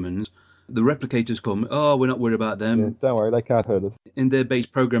the humans, the replicators come, oh, we're not worried about them. Yeah, don't worry, they can't hurt us. In their base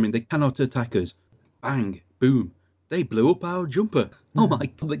programming, they cannot attack us. Bang, boom, they blew up our jumper. Oh my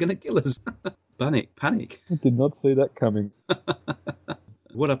God, they're going to kill us. Panic. I did not see that coming.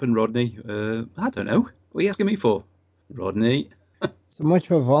 What happened, Rodney? I don't know. What are you asking me for? Rodney? So much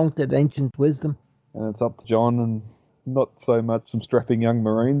for vaunted ancient wisdom. And it's up to John and not so much some strapping young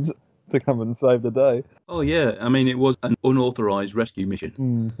Marines to come and save the day. Oh, yeah. I mean, it was an unauthorised rescue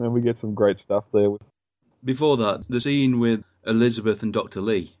mission. And we get some great stuff there. Before that, the scene with Elizabeth and Dr.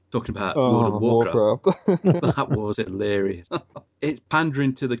 Lee talking about World of Warcraft. That was hilarious. It's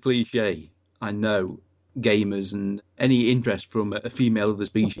pandering to the cliche. I know gamers and any interest from a female of the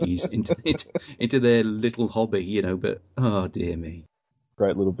species into their little hobby, but oh, dear me.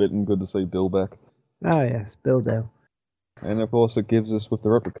 Great little bit and good to see Bill back. Oh, yes, Bill Dow. And of course it gives us, with the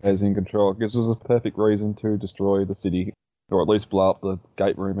replicators in control, it gives us a perfect reason to destroy the city, or at least blow up the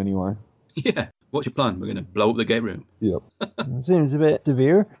gate room anyway. Yeah, what's your plan? We're going to blow up the gate room? Yep. It seems a bit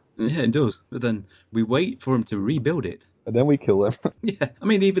severe. Yeah, it does. But then we wait for them to rebuild it. And then we kill them. Yeah, I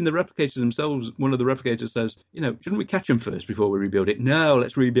mean, even the replicators themselves, one of the replicators says, shouldn't we catch them first before we rebuild it? No,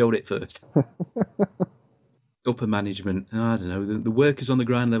 let's rebuild it first. Upper management, I don't know, the workers on the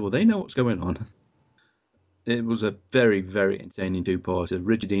ground level, they know what's going on. It was a very, very entertaining two-parter.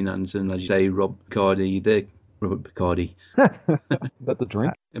 Richard Dean Anderson, as you say, Rob Picardi, Robert Picardi. That the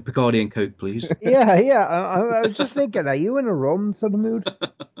drink? Picardi and Coke, please. Yeah. I was just thinking, are you in a rum sort of mood?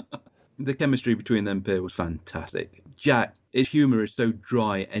 The chemistry between them pair was fantastic. Jack, his humour is so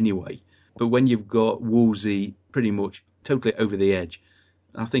dry anyway, but when you've got Woolsey pretty much totally over the edge,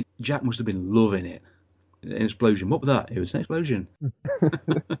 I think Jack must have been loving it. An explosion. What was that? It was an explosion.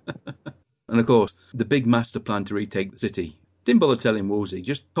 And of course, the big master plan to retake the city. Didn't bother telling Woolsey,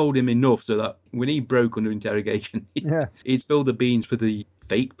 just told him enough so that when he broke under interrogation, he'd spill the beans for the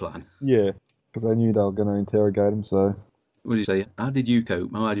fake plan. Yeah, because they knew they were going to interrogate him, so... What did he say? How did you cope?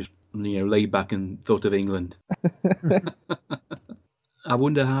 Oh, I just, laid back and thought of England. I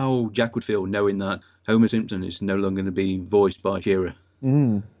wonder how Jack would feel knowing that Homer Simpson is no longer going to be voiced by Shearer.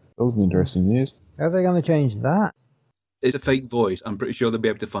 That was an interesting news. How are they going to change that? It's a fake voice. I'm pretty sure they'll be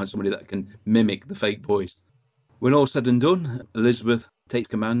able to find somebody that can mimic the fake voice. When all's said and done, Elizabeth takes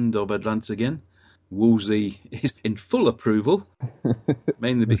command of Atlantis again. Woolsey is in full approval,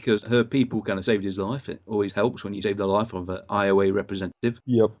 mainly because her people kind of saved his life. It always helps when you save the life of an IOA representative.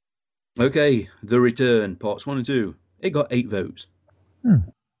 Yep. Okay, The Return, parts 1 and 2. It got 8 votes.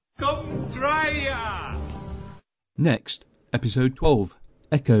 Come try ya! Next, episode 12,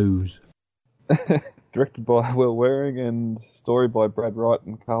 Echoes. Directed by Will Waring and story by Brad Wright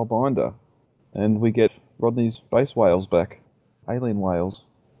and Carl Binder. And we get Rodney's space whales back. Alien whales.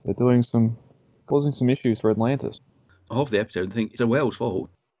 They're causing some issues for Atlantis. Half the episode, I think it's a whale's fault.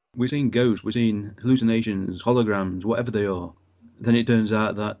 We're seeing ghosts, we're seeing hallucinations, holograms, whatever they are. Then it turns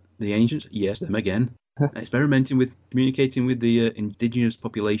out that the ancients, yes, them again, experimenting with communicating with the indigenous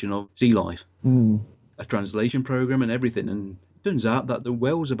population of sea life. A translation program and everything, and it turns out that the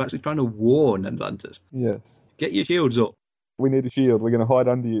whales are actually trying to warn Atlantis. Yes. Get your shields up. We need a shield, we're going to hide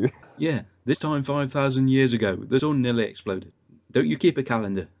under you. Yeah, this time 5,000 years ago, the sun nearly exploded. Don't you keep a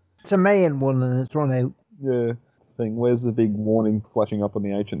calendar? It's a Mayan one and it's run out. Yeah. Where's the big warning flashing up on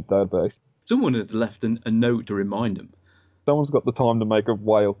the ancient database? Someone had left a note to remind them. Someone's got the time to make a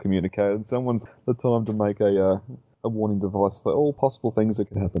whale communicator, and someone's the time to make a warning device for all possible things that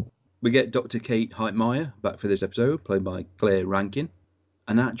could happen. We get Dr. Kate Heitmeyer back for this episode, played by Claire Rankin,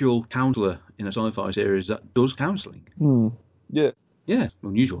 an actual counsellor in a sci-fi series that does counselling. Yeah. Yeah,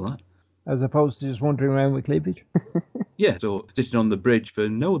 unusual that. As opposed to just wandering around with cleavage. Yeah, so sitting on the bridge for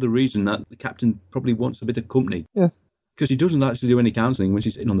no other reason that the captain probably wants a bit of company. Yes. Because she doesn't actually do any counselling when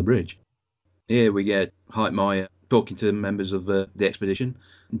she's sitting on the bridge. Here we get Heitmeyer talking to members of the expedition,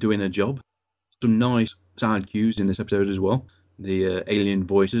 doing her job. Some nice sound cues in this episode as well. The alien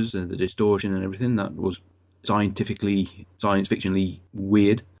voices, the distortion and everything, that was science fictionally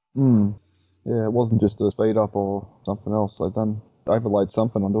weird. Yeah, it wasn't just a speed up or something else. They overlaid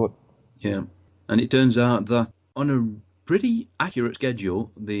something onto it. Yeah, and it turns out that on a pretty accurate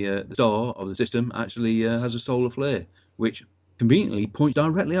schedule, the star of the system actually has a solar flare, which conveniently points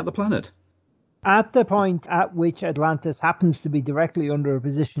directly at the planet. At the point at which Atlantis happens to be directly under a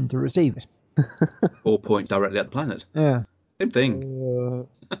position to receive it. Or points directly at the planet. Yeah. Same thing.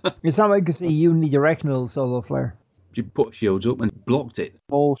 It's not like it's a unidirectional solar flare. She put shields up and blocked it.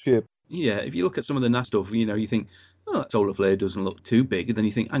 Small ship. Yeah, if you look at some of the NASA stuff, you think, oh, that solar flare doesn't look too big. And then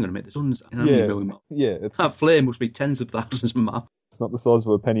you think, hang on a minute, the sun's how many million miles? Yeah. That flare must be tens of thousands of miles. It's not the size of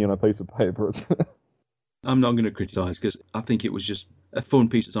a penny on a piece of paper. I'm not going to criticise, because I think it was just a fun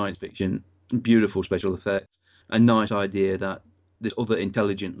piece of science fiction, beautiful special effects, a nice idea that this other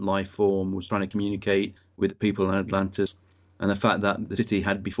intelligent life form was trying to communicate with the people in Atlantis, and the fact that the city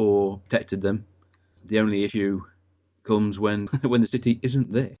had before protected them. The only issue comes when the city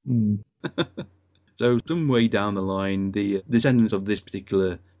isn't there. So some way down the line, the descendants of this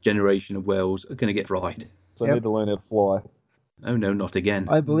particular generation of whales are going to get fried. So they need to learn how to fly. Oh no, not again.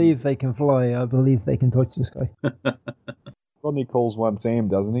 I believe they can fly. I believe they can touch the sky. Rodney calls one Sam,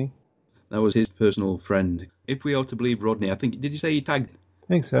 doesn't he? That was his personal friend. If we are to believe Rodney, I think, did you say he tagged? I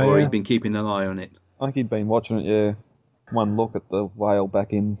think so, Or yeah. he'd been keeping an eye on it? I think he'd been watching it, yeah. One look at the whale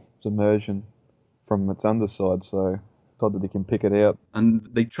back in submersion from its underside, so that he can pick it out. And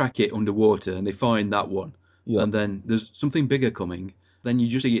they track it underwater and they find that one. Yeah. And then there's something bigger coming. Then you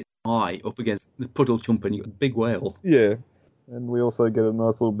just see its eye up against the puddle chump and you got a big whale. Yeah. And we also get a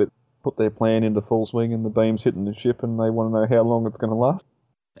nice little bit, put their plan into full swing and the beam's hitting the ship and they want to know how long it's going to last.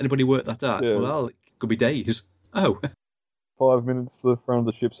 Anybody work that out? Yeah. Well, it could be days. Oh. 5 minutes, the front of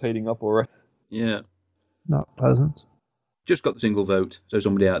the ship's heating up already. Yeah. Not pleasant. Just got the single vote, so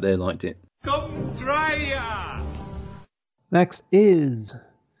somebody out there liked it. Come try ya! Next is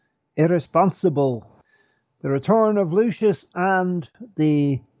Irresponsible. The return of Lucius and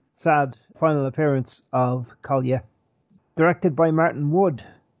the sad final appearance of Collier. Directed by Martin Wood.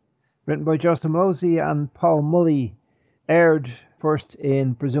 Written by Joseph Mosey and Paul Mully. Aired first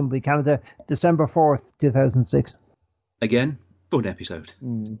in, presumably, Canada, December 4th, 2006. Again, fun episode.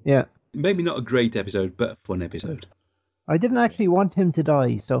 Yeah. Maybe not a great episode, but a fun episode. I didn't actually want him to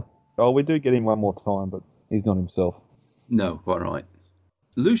die, so... Oh, we do get him one more time, but he's not himself. No, quite right.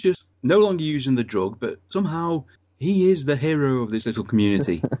 Lucius, no longer using the drug, but somehow he is the hero of this little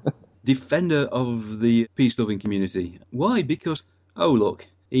community. Defender of the peace-loving community. Why? Because, oh look,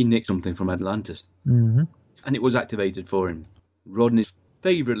 he nicked something from Atlantis. Mm-hmm. And it was activated for him. Rodney's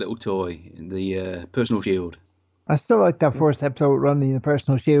favourite little toy, the personal shield. I still like that first episode running the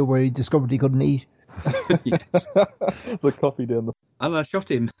personal shield where he discovered he couldn't eat. Yes. The coffee down the... And I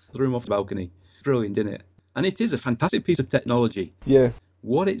shot him, threw him off the balcony. Brilliant, isn't it? And it is a fantastic piece of technology. Yeah.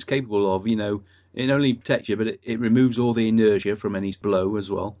 What it's capable of, It not only protects you, but it removes all the inertia from any blow as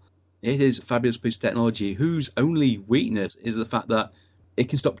well. It is a fabulous piece of technology whose only weakness is the fact that it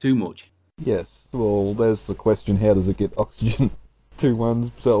can stop too much. Yes, well, there's the question, how does it get oxygen to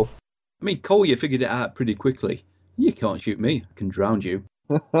oneself? I mean, Collier figured it out pretty quickly. You can't shoot me, I can drown you.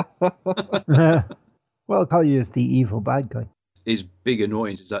 Well, Collier's the evil bad guy. His big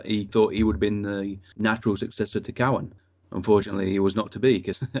annoyance is that he thought he would have been the natural successor to Cowan. Unfortunately, he was not to be,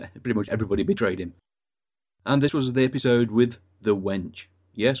 because pretty much everybody betrayed him. And this was the episode with the Wench.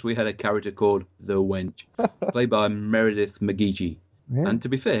 Yes, we had a character called the Wench, played by Meredith McGeechee. Yeah. And to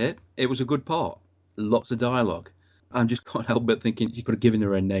be fair, it was a good part. Lots of dialogue. I just can't help but thinking you could have given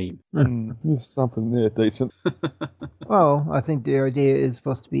her a name. Something there decent. Well, I think the idea is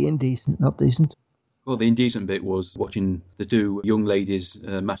supposed to be indecent, not decent. Well, the indecent bit was watching the two young ladies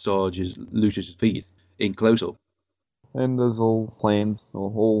massage Lucius's feet in close-up. And there's all plans,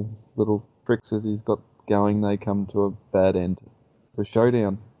 or all little tricks as he's got going, they come to a bad end. The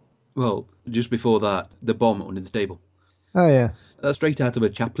showdown. Well, just before that, the bomb under the table. Oh, yeah. That's straight out of a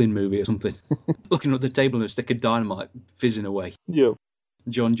Chaplin movie or something. Looking at the table and a stick of dynamite fizzing away. Yeah.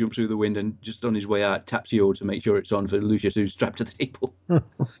 John jumps through the window and just on his way out taps the order to make sure it's on for Lucius, who's strapped to the table.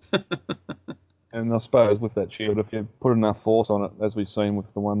 And I suppose with that shield, if you put enough force on it, as we've seen with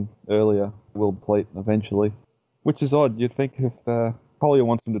the one earlier, it will deplete eventually. Which is odd. You'd think if Collier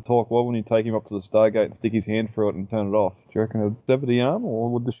wants him to talk, why wouldn't he take him up to the Stargate and stick his hand through it and turn it off? Do you reckon it'd sever the arm, or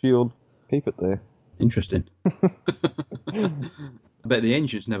would the shield keep it there? Interesting. I bet the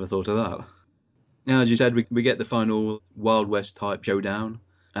ancients never thought of that. Now, as you said, we get the final Wild West type showdown.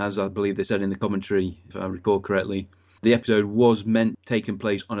 As I believe they said in the commentary, if I recall correctly, the episode was meant taking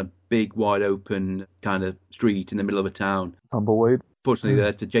place on a big, wide open kind of street in the middle of a town. Tumbleweed. Fortunately, they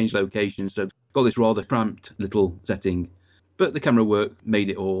had to change locations, so got this rather cramped little setting. But the camera work made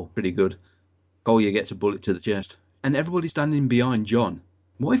it all pretty good. Collier gets a bullet to the chest, and everybody's standing behind John.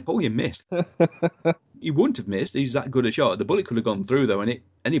 What if Collier missed? He wouldn't have missed. He's that good a shot. The bullet could have gone through, though, and hit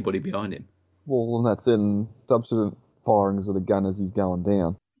anybody behind him. Well, and that's in subsequent firings of the gun as he's going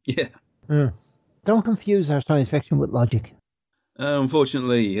down. Yeah. Don't confuse our science fiction with logic.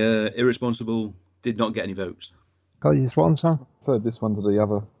 Unfortunately, Irresponsible did not get any votes. Collier's swan song? Preferred this one to the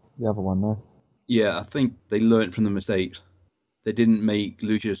other one, though. Yeah, I think they learnt from the mistakes. They didn't make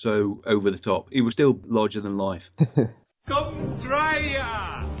Lucius so over the top. He was still larger than life. Come try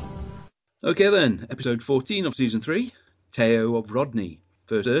ya! Okay then, episode 14 of season 3, Teo of Rodney.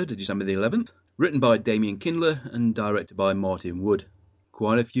 First aired December the 11th. Written by Damien Kindler and directed by Martin Wood.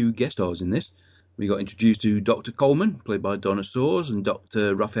 Quite a few guest stars in this. We got introduced to Dr. Coleman, played by Donna Soares, and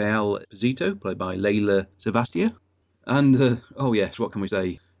Dr. Rafael Zito, played by Leila Sebastia. And, oh yes, what can we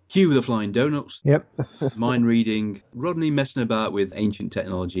say? Cue the flying donuts. Yep. Mind reading. Rodney messing about with ancient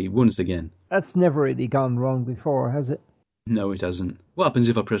technology once again. That's never really gone wrong before, has it? No, it hasn't. What happens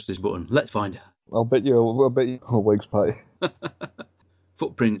if I press this button? Let's find out. I'll bet you a week's pay.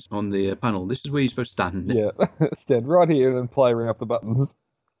 Footprints on the panel. This is where you're supposed to stand. Yeah, stand right here and play around with the buttons.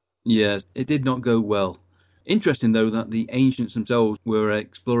 Yes, it did not go well. Interesting, though, that the ancients themselves were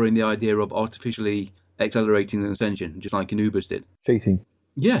exploring the idea of artificially accelerating the ascension, just like Anubis did. Cheating.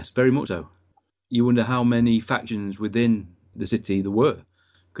 Yes, very much so. You wonder how many factions within the city there were,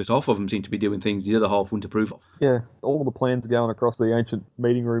 because half of them seem to be doing things the other half wouldn't approve of. Yeah, all the plans are going across the ancient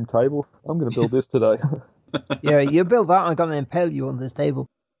meeting room table. I'm going to build this today. Yeah, you build that, I'm going to impale you on this table.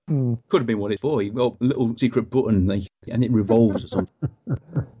 Could have been what it's for. Well, a little secret button, and it revolves or something.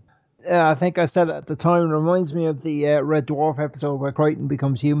 Yeah, I think I said it at the time. It reminds me of the Red Dwarf episode where Crichton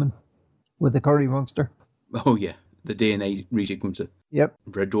becomes human with the curry monster. Oh, yeah. The DNA resequencer. Yep.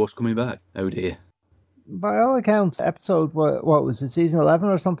 Red Dwarf's coming back. Oh, dear. By all accounts, episode, what was it, season 11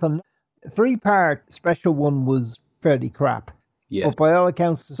 or something? 3-part special one was fairly crap. Yeah. But by all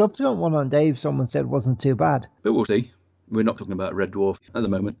accounts, the subsequent one on Dave, someone said wasn't too bad. But we'll see. We're not talking about Red Dwarf at the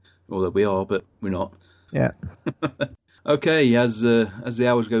moment. Although we are, but we're not. Yeah. Okay, as the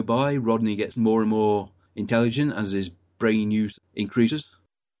hours go by, Rodney gets more and more intelligent as his brain use increases.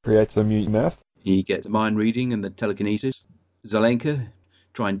 Creates a mutant math. He gets mind reading and the telekinesis. Zelenka,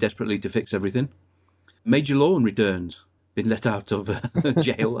 trying desperately to fix everything. Major Lorne returns, been let out of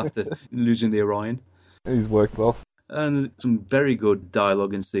jail after losing the Orion. He's worked off. And some very good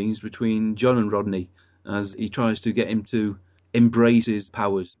dialogue and scenes between John and Rodney as he tries to get him to embrace his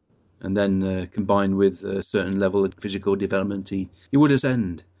powers. And then combined with a certain level of physical development, he would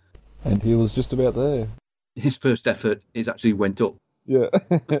ascend. And he was just about there. His first effort is actually went up. Yeah.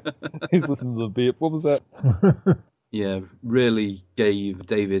 He's listening to the beep. What was that? Yeah, really gave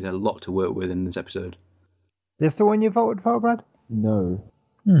David a lot to work with in this episode. This the one you voted for, Brad? No.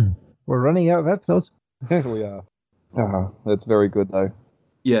 Well, We're running out of episodes. We are. It's very good, though.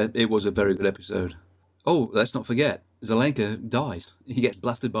 Yeah, it was a very good episode. Oh, let's not forget, Zelenka dies. He gets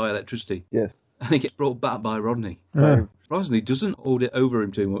blasted by electricity. Yes. And he gets brought back by Rodney. Yeah. Surprisingly, doesn't hold it over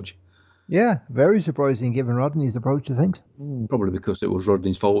him too much. Yeah, very surprising given Rodney's approach to things. Probably because it was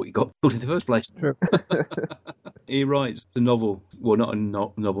Rodney's fault he got killed in the first place. True. He writes a novel, well, not a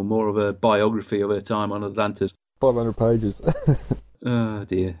novel, more of a biography of her time on Atlantis. 500 pages. Oh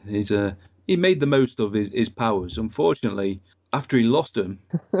dear. He made the most of his powers. Unfortunately, after he lost them,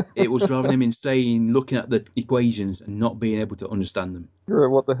 it was driving him insane looking at the equations and not being able to understand them.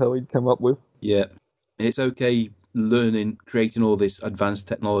 What the hell he'd come up with. Yeah. It's okay learning, creating all this advanced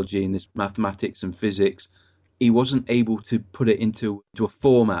technology and this mathematics and physics. He wasn't able to put it into a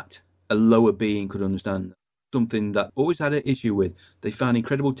format a lower being could understand. Something that always had an issue with. They found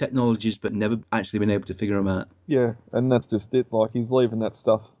incredible technologies but never actually been able to figure them out. Yeah, and that's just it. Like, he's leaving that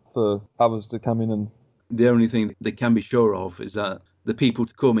stuff for others to come in and... The only thing they can be sure of is that the people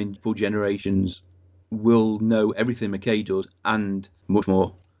to come in for generations will know everything McKay does and much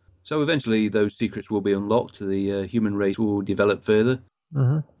more. So eventually those secrets will be unlocked, the human race will develop further,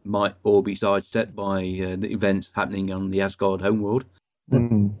 might all be sidestepped by the events happening on the Asgard homeworld.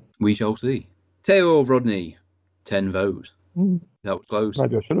 We shall see. Tale of Rodney, 10 votes. That was close.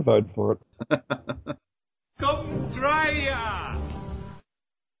 Maybe I should have voted for it. Come try ya!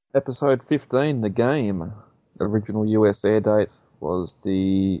 Episode 15, The Game. Original US air date was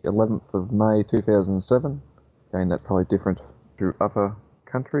the 11th of May 2007. Again, that's probably different through other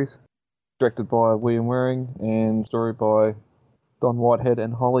countries. Directed by William Waring and story by Don Whitehead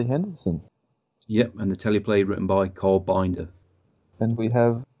and Holly Henderson. Yep, and the teleplay written by Carl Binder. And we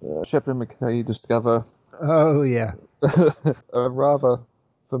have Shepard and McKay discover Oh, yeah. a rather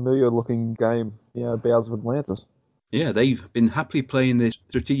familiar-looking game, Bowers of Atlantis. Yeah, they've been happily playing this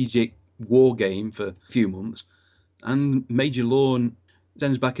strategic war game for a few months, and Major Lorne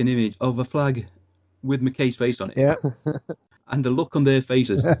sends back an image of a flag with McKay's face on it. Yeah. And the look on their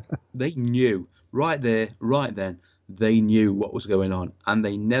faces, they knew, right there, right then, they knew what was going on, and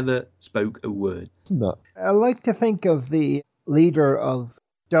they never spoke a word. No. I like to think of the leader of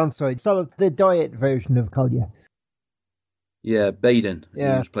John's side, sort of the diet version of Collier. Yeah, Baden.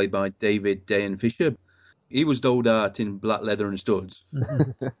 Yeah. He was played by David Dayan Fisher. He was doled out in black leather and studs.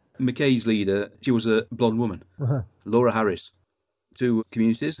 McKay's leader, she was a blonde woman, Laura Harris. Two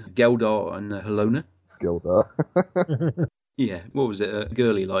communities, Geldar and Helena. Geldar. Yeah, what was it? A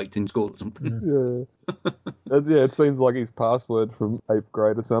girl he liked in school or something. Yeah, it seems like his password from 8th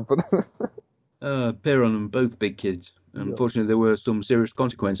grade or something. Pair on them, both big kids. Unfortunately, there were some serious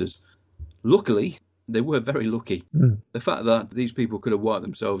consequences. Luckily, they were very lucky. The fact that these people could have wiped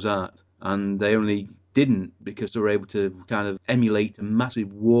themselves out, and they only didn't because they were able to kind of emulate a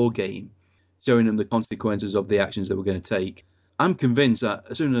massive war game, showing them the consequences of the actions they were going to take. I'm convinced that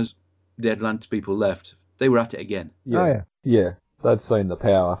as soon as the Atlantis people left, they were at it again. Yeah, they'd seen the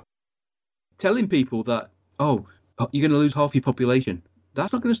power. Telling people that, you're going to lose half your population,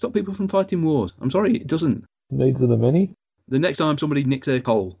 that's not going to stop people from fighting wars. I'm sorry, it doesn't. Needs of the many. The next time somebody nicks their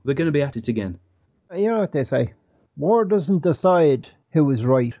coal, they're going to be at it again. You know what they say? War doesn't decide who is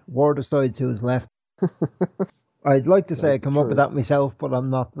right. War decides who is left. I'd like to say I come up with that myself, but I'm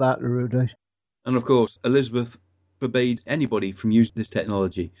not that erudite. And of course, Elizabeth forbade anybody from using this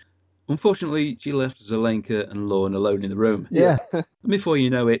technology. Unfortunately, she left Zelenka and Lorne alone in the room. Yeah. And before you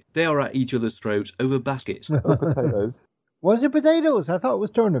know it, they are at each other's throats over baskets. Potatoes. Was it potatoes? I thought it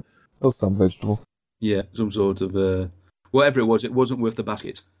was turnip. Or some vegetable. Yeah, some sort of... whatever it wasn't worth the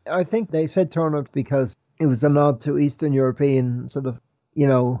basket. I think they said turnip because it was a nod to Eastern European sort of,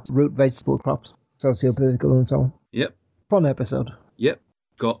 root vegetable crops, socio-political and so on. Yep. Fun episode. Yep.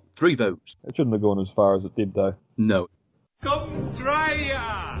 Got 3 votes. It shouldn't have gone as far as it did, though. No. Come try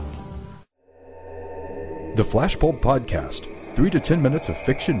ya! The Flashbulb Podcast. 3 to 10 minutes of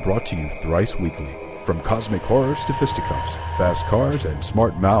fiction brought to you thrice weekly. From cosmic horrors to fisticuffs, fast cars, and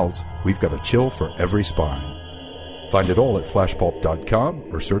smart mouths, we've got a chill for every spine. Find it all at flashpulp.com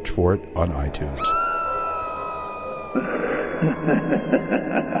or search for it on iTunes.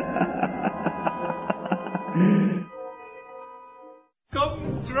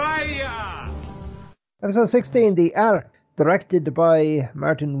 Come try ya! Episode 16, The Ark, directed by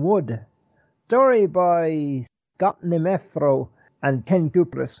Martin Wood. Story by Scott Nemethro and Ken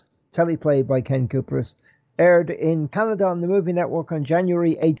Kupris. Teleplay by Ken Kupris. Aired in Canada on the Movie Network on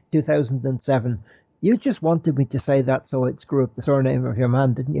January 8, 2007. You just wanted me to say that so I'd screw up the surname of your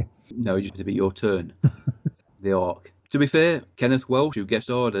man, didn't you? No, it used to be your turn. The Ark. To be fair, Kenneth Welsh, who guest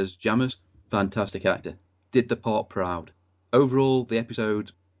starred as Jammers, fantastic actor. Did the part proud. Overall, the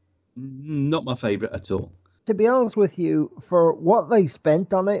episode Not my favourite at all. To be honest with you, for what they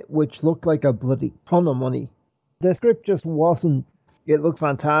spent on it, which looked like a bloody ton of money, the script just wasn't. It looked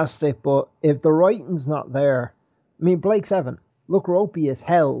fantastic, but if the writing's not there, I mean, Blake Seven, look ropey as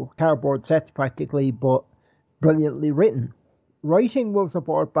hell, cardboard sets practically, but brilliantly written. Writing will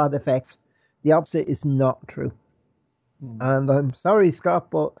support bad effects. The opposite is not true. And I'm sorry,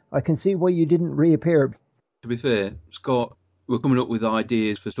 Scott, but I can see why you didn't reappear. To be fair, Scott were coming up with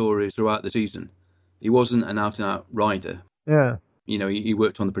ideas for stories throughout the season. He wasn't an out-and-out writer. Yeah. You know, he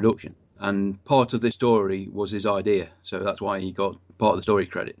worked on the production. And part of this story was his idea, so that's why he got part of the story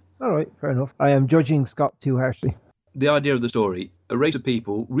credit. All right, fair enough. I am judging Scott too harshly. The idea of the story, a race of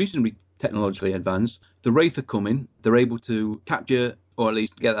people, reasonably technologically advanced, the Wraith are coming, they're able to capture, or at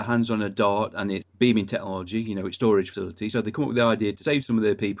least get their hands on a dart and its beaming technology, you know, its storage facility. So they come up with the idea to save some of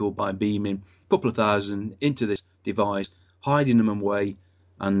their people by beaming a couple of thousand into this device, hiding them away,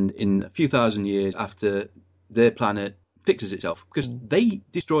 and in a few thousand years after their planet fixes itself, because they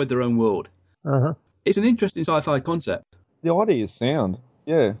destroyed their own world. Uh-huh. It's an interesting sci-fi concept. The idea is sound,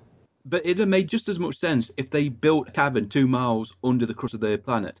 yeah. But it'd have made just as much sense if they built a cabin 2 miles under the crust of their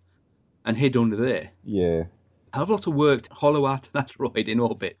planet and hid under there. Yeah. I have a lot of work to hollow out an asteroid in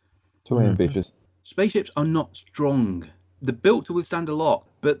orbit. Too ambitious. Spaceships are not strong. They're built to withstand a lot,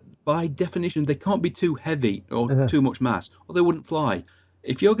 but by definition, they can't be too heavy or too much mass, or they wouldn't fly.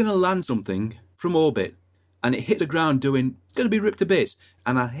 If you're going to land something from orbit and it hits the ground it's going to be ripped to bits.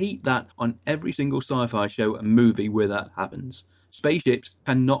 And I hate that on every single sci-fi show and movie where that happens. Spaceships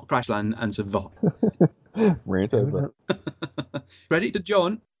cannot crash land and survive. Rant over. Credit to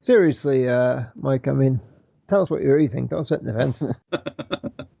John. Seriously, Mike, I mean, tell us what you really think. Don't sit in the fence.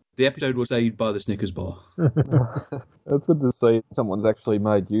 The episode was saved by the Snickers bar. It's good to see someone's actually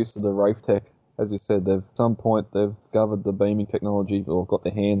made use of the Wraith tech. As you said, at some point they've discovered the beaming technology or got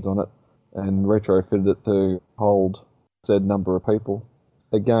their hands on it and retrofitted it to hold said number of people.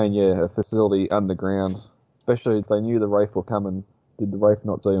 Again, yeah, a facility underground. Especially if they knew the Wraith were coming. Did the Wraith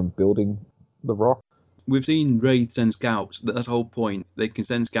not see them building the rock? We've seen Wraith send scouts. That's the whole point. They can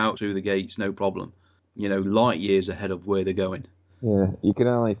send scouts through the gates, no problem. You know, light years ahead of where they're going. Yeah, you can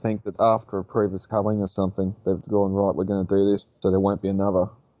only think that after a previous culling or something, they've gone, right, we're going to do this, so there won't be another,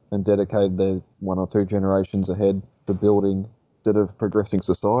 and dedicated their 1 or 2 generations ahead to building instead of progressing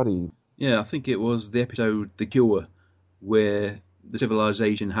society. Yeah, I think it was the episode The Cure, where the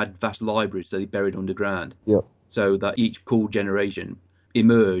civilization had vast libraries that they buried underground. Yep. So that each cool generation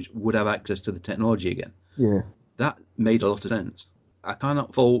emerged would have access to the technology again. Yeah. That made a lot of sense. I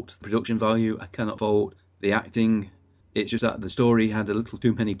cannot fault the production value, I cannot fault the acting. It's just that the story had a little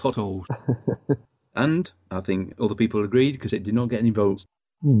too many plot holes. And I think other people agreed because it did not get any votes.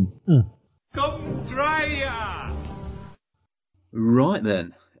 Come try ya! Right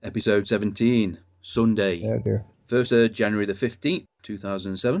then, episode 17, Sunday. Oh dear. First aired January the 15th,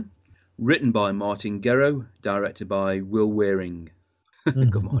 2007. Written by Martin Guerrero, directed by Will Waring.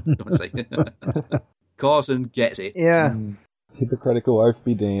 Come on, don't say it. Carson gets it. Yeah. Hypocritical oath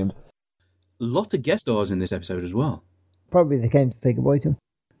be damned. A lot of guest stars in this episode as well. Probably they came to say goodbye to him.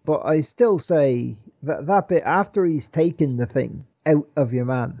 But I still say that bit after he's taken the thing out of your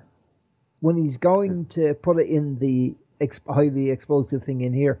man, when he's going to put it in the highly explosive thing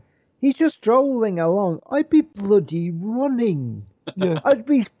in here, he's just strolling along. I'd be bloody running. Yeah. I'd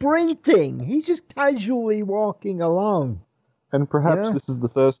be sprinting. He's just casually walking along. And perhaps this is the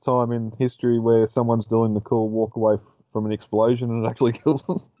first time in history where someone's doing the cool walk away from an explosion and it actually kills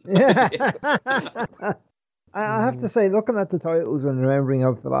them. Yeah. I have to say, looking at the titles and remembering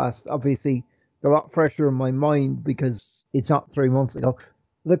of the last, obviously, they're a lot fresher in my mind because it's not 3 months ago.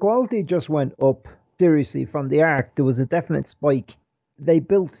 The quality just went up. Seriously, from the arc, there was a definite spike. They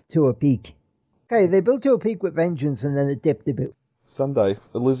built to a peak. Okay, they built to a peak with vengeance and then it dipped a bit. Sunday,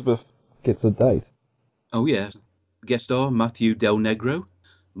 Elizabeth gets a date. Oh, yes. Guest star Matthew Del Negro,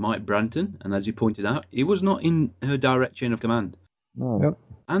 Mike Branton, and as you pointed out, he was not in her direct chain of command. No. Yep.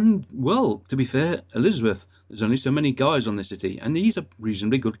 And, well, to be fair, Elizabeth, there's only so many guys on this city, and he's a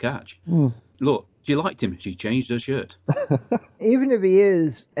reasonably good catch. Look, she liked him. She changed her shirt. Even if he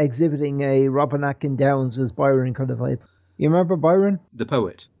is exhibiting a Robin Atkin Downs as Byron kind of vibe. You remember Byron? The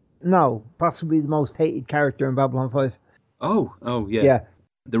poet. No, possibly the most hated character in Babylon 5. Oh, yeah. Yeah.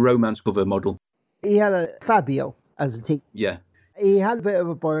 The romance cover model. He had a Fabio as a team. Yeah. He had a bit of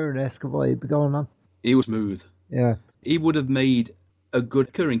a Byron-esque vibe going on. He was smooth. Yeah. He would have made a good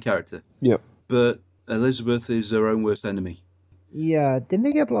recurring character. Yep. But Elizabeth is her own worst enemy. Yeah, didn't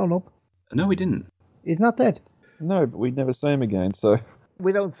he get blown up? No, he didn't. He's not dead. No, but we'd never see him again, so...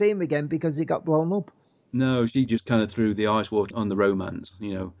 We don't see him again because he got blown up. No, she just kind of threw the ice water on the romance,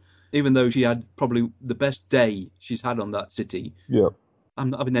 you know. Even though she had probably the best day she's had on that city. Yeah. I'm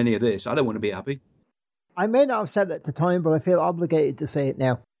not having any of this. I don't want to be happy. I may not have said it at the time, but I feel obligated to say it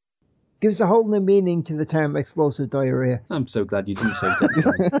now. Gives a whole new meaning to the term explosive diarrhea. I'm so glad you didn't say it at the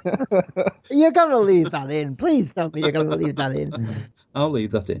time. You're going to leave that in. Please tell me you're going to leave that in. I'll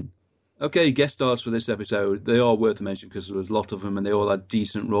leave that in. Okay, guest stars for this episode. They are worth a mention because there was a lot of them and they all had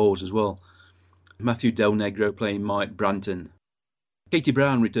decent roles as well. Matthew Del Negro playing Mike Branton. Katie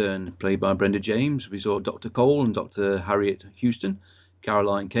Brown returned, played by Brenda James. We saw Dr. Cole and Dr. Harriet Houston,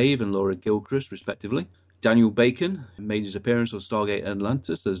 Caroline Cave and Laura Gilchrist, respectively. Daniel Bacon made his appearance on Stargate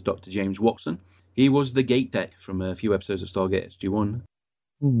Atlantis as Dr. James Watson. He was the gate tech from a few episodes of Stargate SG-1.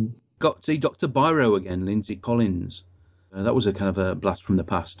 Got to see Dr. Biro again, Lindsay Collins. That was a kind of a blast from the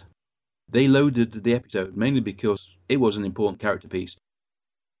past. They loaded the episode mainly because it was an important character piece.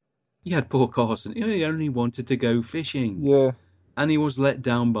 You had poor Carson. He only wanted to go fishing. Yeah. And he was let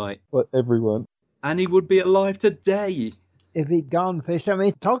down by everyone. And he would be alive today. If he'd gone fish, I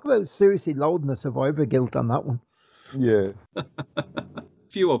mean, talk about seriously loading the survivor guilt on that one. Yeah.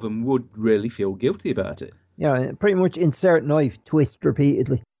 Few of them would really feel guilty about it. Yeah, pretty much insert knife, twist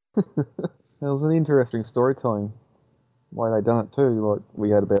repeatedly. It was an interesting storytelling way they done it too. Like, we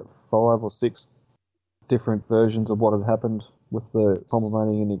had about 5 or 6 different versions of what had happened with the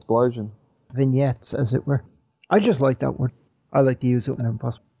culminating in the explosion. Vignettes, as it were. I just like that word. I like to use it whenever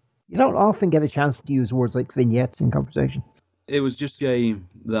possible. You don't often get a chance to use words like vignettes in conversation. It was just a shame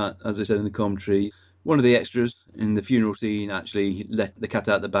that, as I said in the commentary, one of the extras in the funeral scene actually let the cat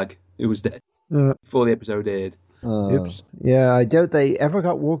out of the bag. It was dead before the episode aired. Oops. Yeah, I doubt they ever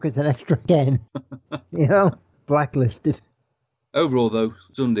got work as an extra again. Blacklisted. Overall, though,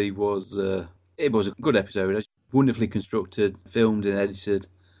 Sunday was it was a good episode. Wonderfully constructed, filmed and edited.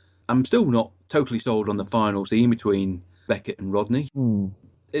 I'm still not totally sold on the final scene between Beckett and Rodney.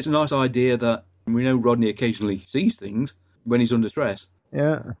 It's a nice idea that we know Rodney occasionally sees things when he's under stress.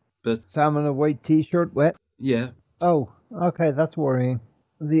 Yeah. But Sam in a white t-shirt, wet. Yeah. Oh, okay, that's worrying.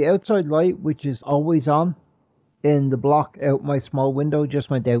 The outside light, which is always on in the block out my small window, just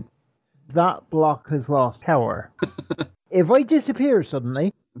went out. That block has lost power. If I disappear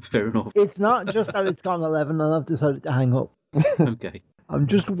suddenly, fair enough. It's not just that it's gone 11 and I've decided to hang up. Okay. I'm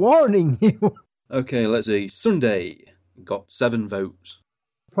just warning you. Okay, let's see. Sunday got 7 votes.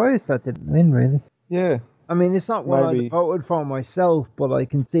 Surprised that didn't win, really. Yeah. I mean, it's not what I voted for myself, but I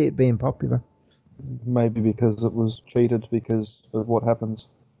can see it being popular. Maybe because it was cheated because of what happens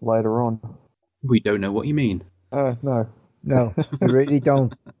later on. We don't know what you mean. No. No, I really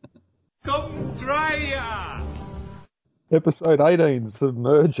don't. Come try ya! Episode 18,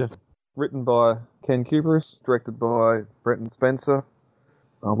 Submergent. Written by Ken Kuberis, directed by Brenton Spencer.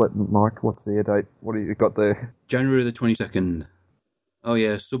 I'll let Mike, what's the air date? What do you got there? January the 22nd. Oh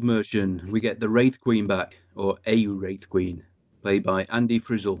yeah, Submersion. We get the Wraith Queen back, or a Wraith Queen, played by Andy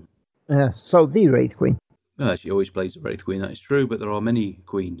Frizzle. So the Wraith Queen. Well, she always plays the Wraith Queen, that is true, but there are many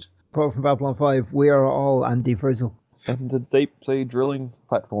queens. Apart from Babylon 5, we are all Andy Frizzle. And the deep sea drilling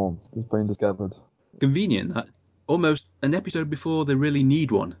platform has been discovered. Convenient, that. Almost an episode before they really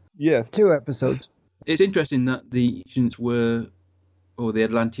need one. Yes. 2 episodes. It's interesting that the ancients the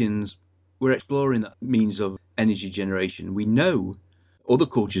Atlanteans were exploring that means of energy generation. We know other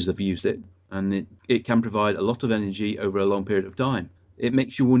cultures have used it, and it can provide a lot of energy over a long period of time. It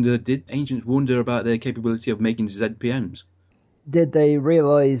makes you wonder, did ancients wonder about their capability of making ZPMs? Did they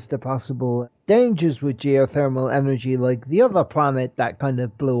realise the possible dangers with geothermal energy like the other planet that kind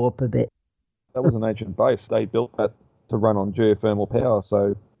of blew up a bit? That was an ancient base. They built that to run on geothermal power,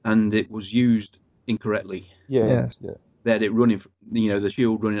 so... And it was used incorrectly. Yeah. They had it running, the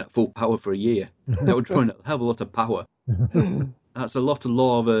shield running at full power for a year. That would run a hell of a lot of power. That's a lot of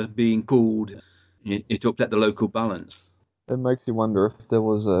lava being cooled. It upset the local balance. It makes you wonder if there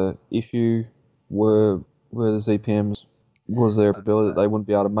was a issue where the ZPMs, was there a possibility that they wouldn't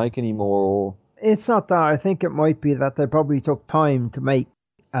be able to make anymore, or... It's not that. I think it might be that they probably took time to make,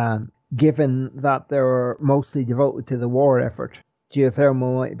 given that they were mostly devoted to the war effort.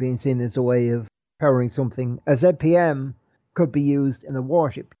 Geothermal might have been seen as a way of powering something. A ZPM could be used in a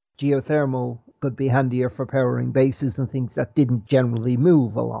warship. Geothermal could be handier for powering bases and things that didn't generally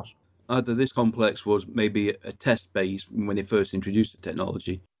move a lot. Either this complex was maybe a test base when they first introduced the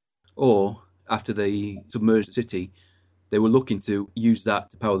technology, or after they submerged the city, they were looking to use that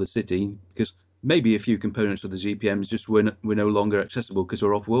to power the city, because maybe a few components of the ZPMs just were no longer accessible because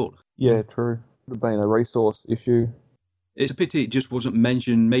they're off-world. Yeah, true. Would have been a resource issue. It's a pity it just wasn't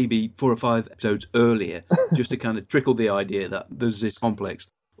mentioned maybe 4 or 5 episodes earlier, just to kind of trickle the idea that there's this complex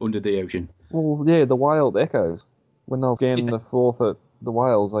under the ocean. Well, yeah, the wild echoes. When they were scanning the 4th at the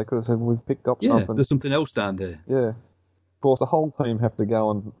whales. They could have said, we've picked up Yeah, something. there's something else down there. Yeah. Of course, the whole team have to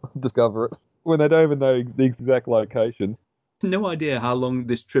go and discover it when they don't even know the exact location. No idea how long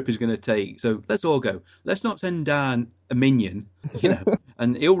this trip is going to take, so let's all go. Let's not send down a minion,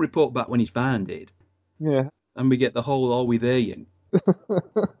 and he'll report back when he's found it. Yeah. And we get the whole "are we there yet?"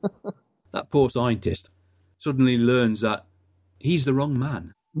 That poor scientist suddenly learns that he's the wrong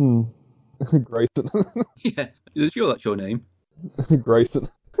man. Grayson. Yeah, sure that's your name. Grayson.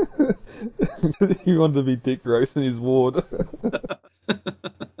 He wanted to be Dick Grayson, his ward.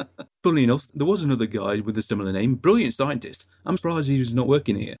 Funnily enough, there was another guy with a similar name, brilliant scientist. I'm surprised he was not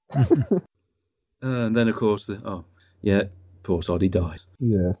working here. And then, of course, poor sod, he dies.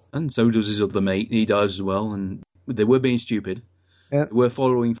 Yes. And so does his other mate. He dies as well, and they were being stupid. Yep. They were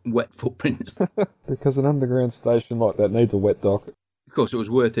following wet footprints. Because an underground station like that needs a wet dock. Of course, it was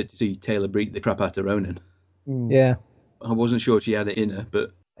worth it to see Taylor beat the crap out of Ronan. Yeah. I wasn't sure she had it in her,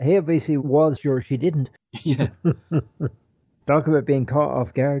 but... He basically was sure she didn't. Yeah. Talk about being caught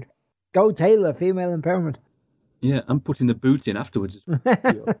off guard. Go Taylor, female empowerment. Yeah, and putting the boot in afterwards.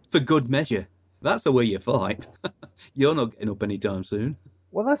 For good measure. That's the way you fight. You're not getting up anytime soon.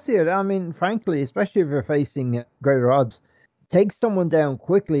 Well, that's it. I mean, frankly, especially if you're facing greater odds, take someone down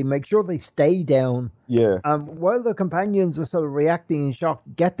quickly, make sure they stay down. Yeah. While the companions are sort of reacting in shock,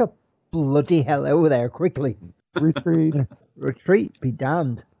 get the bloody hell out of there quickly. Retreat. Retreat, be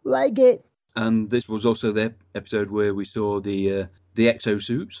damned. Leg it. And this was also the episode where we saw the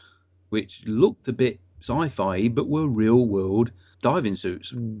exosuits, which looked a bit sci-fi, but were real-world diving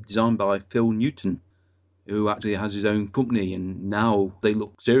suits designed by Phil Newton, who actually has his own company, and now they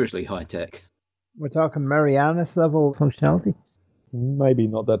look seriously high-tech. We're talking Marianas level functionality? Maybe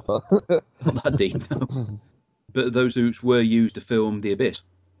not that far. Not that deep, no. But those suits were used to film The Abyss,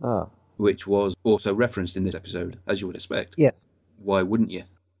 which was also referenced in this episode, as you would expect. Yes. Why wouldn't you?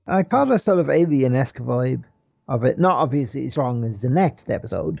 I caught a sort of alien-esque vibe of it, not obviously as strong as the next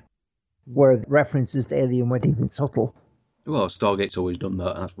episode, where the references to Alien weren't even subtle. Well, Stargate's always done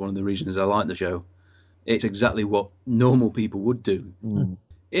that, and that's one of the reasons I like the show. It's exactly what normal people would do.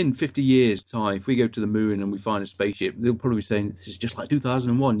 In 50 years' time, if we go to the moon and we find a spaceship, they'll probably be saying, this is just like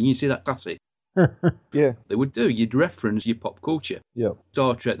 2001, you see that classic? Yeah. They would do. You'd reference your pop culture. Yeah.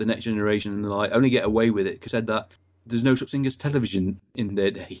 Star Trek, The Next Generation, and the like, only get away with it because said that there's no such thing as television in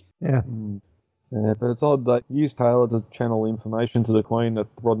their day. Yeah. Yeah, but it's odd they use Taylor to channel information to the Queen that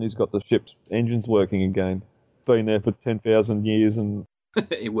Rodney's got the ship's engines working again. Been there for 10,000 years and...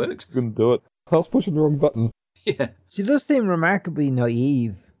 It works. Couldn't do it. I was pushing the wrong button. Yeah. She does seem remarkably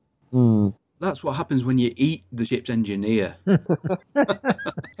naive. That's what happens when you eat the ship's engineer.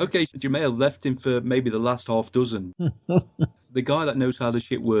 Okay, Jamail left him for maybe the last half dozen. The guy that knows how the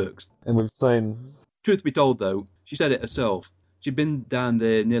ship works. And we've seen... Truth be told, though, she said it herself. She'd been down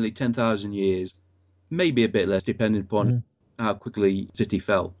there nearly 10,000 years. Maybe a bit less, depending upon how quickly the city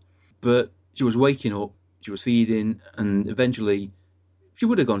fell. But she was waking up, she was feeding, and eventually she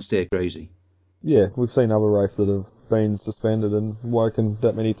would have gone stir crazy. Yeah, we've seen other wraiths that have been suspended and woken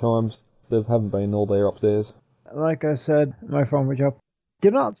that many times. They haven't been all there upstairs. Like I said, my former job,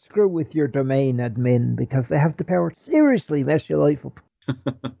 do not screw with your domain admin because they have the power to seriously mess your life up.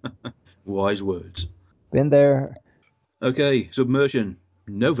 Wise words. Been there. Okay, submersion.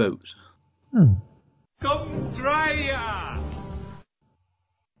 No votes. Come try ya!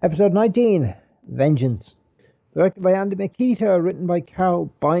 Episode 19, Vengeance. Directed by Andy Makita, written by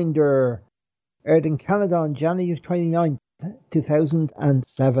Carl Binder. Aired in Canada on January 29th,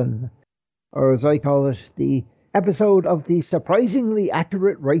 2007. Or as I call it, the episode of the surprisingly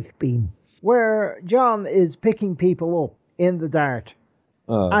accurate Wraith Beam, where John is picking people up in the dart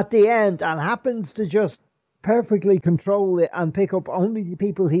at the end and happens to just perfectly control it and pick up only the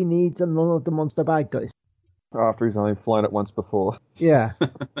people he needs and none of the monster bad guys. After he's only flown it once before. Yeah.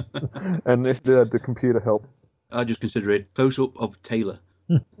 And if the computer help. I just consider it close-up of Taylor.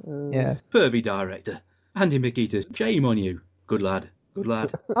 Yeah. Pervy director. Andy Makita, shame on you. Good lad. Good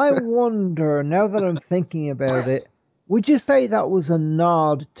lad. I wonder, now that I'm thinking about it, would you say that was a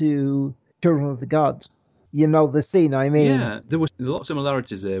nod to Children of the Gods? You know the scene, I mean. Yeah, there was a lot of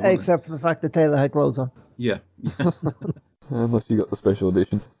similarities there, wasn't Except for the fact that Taylor had clothes on. Yeah. Unless you got the special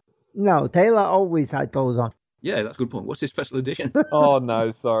edition. No, Taylor always had clothes on. Yeah, that's a good point. What's this special edition? Oh,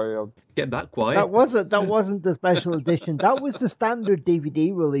 no, sorry. Get that quiet. That wasn't the special edition. That was the standard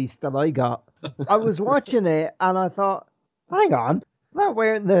DVD release that I got. I was watching it and I thought, hang on, that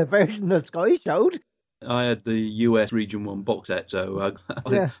weren't the version that Sky showed. I had the US Region 1 box set, so I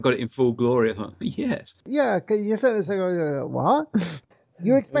got it in full glory. I thought, yes. Yeah, because you said it's like, what?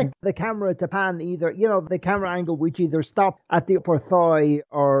 You expect the camera to pan either, the camera angle which either stopped at the upper thigh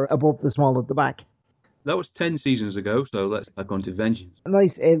or above the small of the back. That was 10 seasons ago, so let's back on to Vengeance. A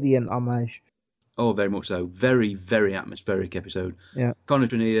nice Alien homage. Oh, very much so. Very, very atmospheric episode. Yeah. Conor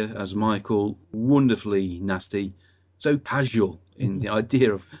Trinier as Michael, wonderfully nasty, so casual in the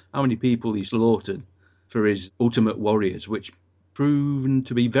idea of how many people he slaughtered for his Ultimate Warriors, which proven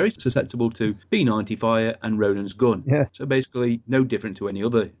to be very susceptible to P90 fire and Ronan's gun. Yeah. So basically no different to any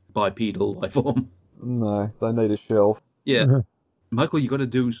other bipedal life form. No, they need a shelf. Yeah. Michael, you've got to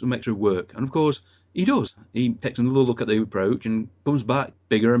do some extra work. And of course, he does. He takes another look at the approach and comes back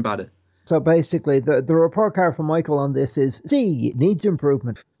bigger and badder. So basically, the report card from Michael on this is, C, needs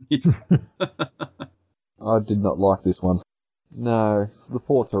improvement. I did not like this one. No, the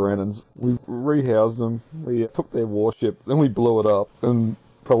poor Tyrannans. We rehoused them, we took their warship, then we blew it up, and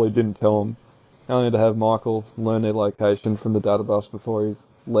probably didn't tell them. Only to have Michael learn their location from the databus before he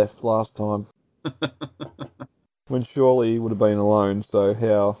left last time. When surely he would have been alone, so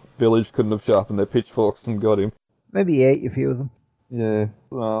how Village couldn't have sharpened their pitchforks and got him. Maybe he ate a few of them. Yeah,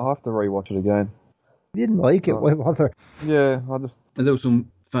 I'll have to rewatch it again. You didn't like it, why bother? Yeah, I just... And there were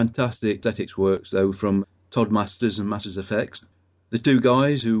some fantastic aesthetics works, though, from Todd Masters and Masters Effects. The two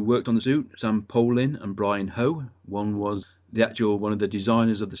guys who worked on the suit, Sam Polin and Brian Ho, one was one of the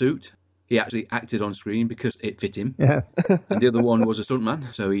designers of the suit. He actually acted on screen because it fit him. Yeah. And the other one was a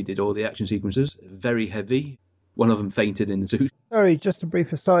stuntman, so he did all the action sequences. Very heavy. One of them fainted in the suit. Sorry, just a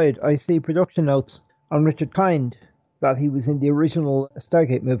brief aside. I see production notes on Richard Kind that he was in the original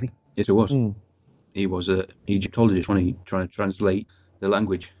Stargate movie. Yes, it was. He was an Egyptologist when he trying to translate the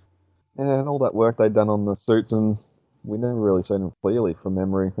language. Yeah, and all that work they'd done on the suits, and we never really seen them clearly from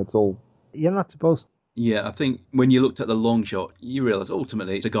memory. It's all... You're not supposed to. Yeah, I think when you looked at the long shot, you realise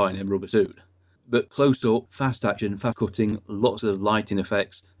ultimately it's a guy in a rubber suit. But close up, fast action, fast cutting, lots of lighting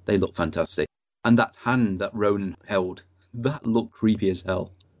effects, they look fantastic. And that hand that Ronan held, that looked creepy as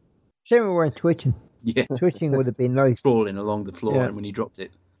hell. Shame we weren't twitching. Yeah. Twitching would have been nice. Crawling along the floor Yeah. when he dropped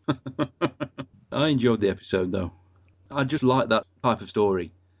it. I enjoyed the episode, though. I just like that type of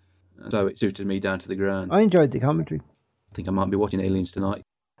story. So it suited me down to the ground. I enjoyed the commentary. I think I might be watching Aliens tonight.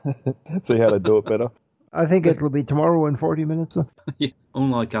 See how to do it better. I think it'll be tomorrow in 40 minutes. So. Yeah,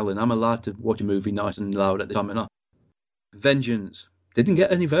 unlike Alan, I'm allowed to watch a movie nice and loud at the time of night. Vengeance. Didn't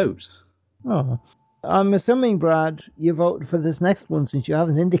get any votes. Oh. I'm assuming, Brad, you voted for this next one since you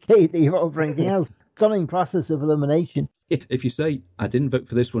haven't indicated that you voted for anything else. Stunning process of elimination. If you say, I didn't vote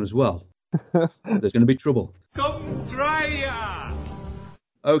for this one as well, there's going to be trouble. Come try ya!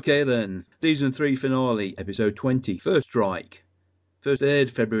 Okay then, Season 3 finale, Episode 20, First Strike. First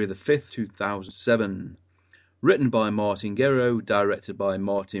aired February the 5th, 2007. Written by Martin Guerrero, directed by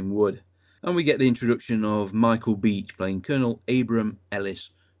Martin Wood. And we get the introduction of Michael Beach playing Colonel Abram Ellis,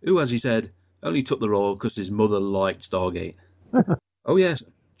 who, as he said, only took the role because his mother liked Stargate. Oh yes,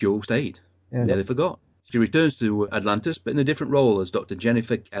 dual state. Yeah. Nearly forgot. She returns to Atlantis, but in a different role as Dr.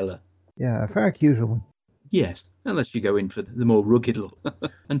 Jennifer Keller. Yeah, a fair cute one. Yes, unless you go in for the more rugged look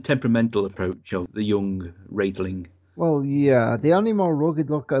and temperamental approach of the young Wraithling. Well, yeah, the only more rugged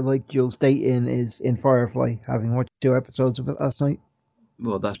look I like Jill State in is in Firefly, having watched 2 episodes of it last night.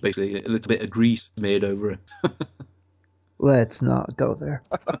 Well, that's basically a little bit of grease made over her. Let's not go there.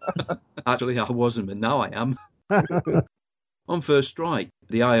 Actually, I wasn't, but now I am. On First Strike,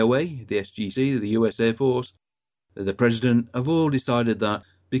 the IOA, the SGC, the US Air Force, the President have all decided that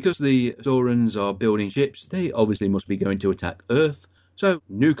because the Saurans are building ships, they obviously must be going to attack Earth, so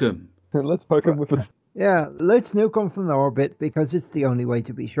nuke them. Let's poke them with a... Yeah, let's nuke them from the orbit because it's the only way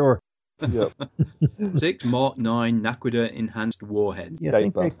to be sure. Yep. 6 Mark 9 Naquadah enhanced warheads.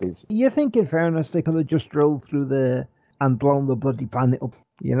 You think in fairness they could have just drilled through and blown the bloody planet up,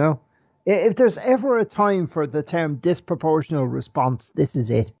 you know? If there's ever a time for the term disproportional response, this is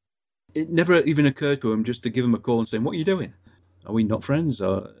it. It never even occurred to him just to give him a call and say, what are you doing? Are we not friends?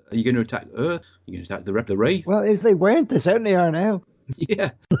 Are you going to attack Earth? Are you going to attack the Wraith? Well, if they weren't, they certainly are now. Yeah.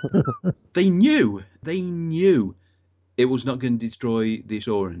 They knew it was not going to destroy the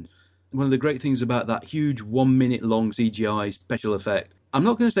Saurans. One of the great things about that huge 1 minute long CGI special effect, I'm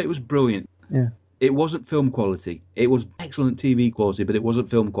not going to say it was brilliant. Yeah. It wasn't film quality. It was excellent TV quality, but it wasn't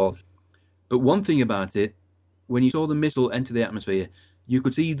film quality. But one thing about it, when you saw the missile enter the atmosphere, you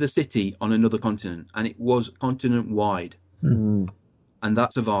could see the city on another continent, and it was continent-wide. Mm. And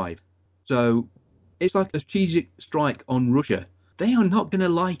that survived. So it's like a strategic strike on Russia. They are not going to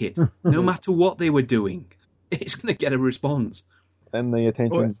like it, no matter what they were doing. It's going to get a response. And the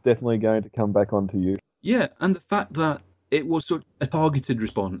attention's definitely going to come back onto you. Yeah, and the fact that it was such a targeted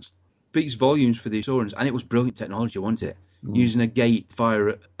response speaks volumes for the Saurans, and it was brilliant technology, wasn't it? using a gate to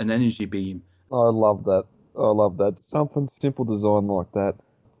fire an energy beam. I love that. Something simple design like that.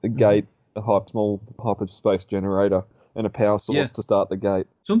 A gate, a small hyperspace generator, and a power source to start the gate.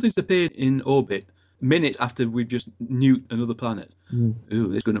 Something's appeared in orbit minutes after we've just nuked another planet.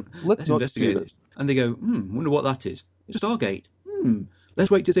 Ooh, let's investigate it. And they go, wonder what that is. It's a Stargate.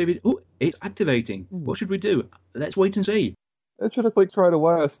 Let's wait to see if it's activating. What should we do? Let's wait and see. It should have clicked straight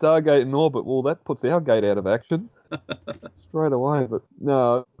away, a Stargate in orbit. Well, that puts our gate out of action. Straight away, but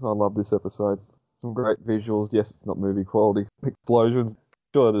no, I love this episode. Some great visuals. Yes, it's not movie quality. Explosions.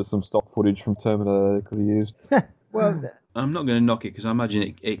 Sure, there's some stock footage from Terminator they could have used. Well, I'm not going to knock it because I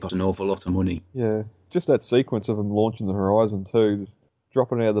imagine it costs an awful lot of money. Yeah, just that sequence of them launching the Horizon too, just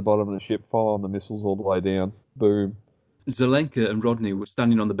dropping out of the bottom of the ship, firing the missiles all the way down. Boom. Zelenka and Rodney were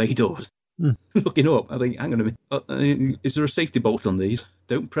standing on the bay doors, looking up. I think, hang on a minute, is there a safety bolt on these?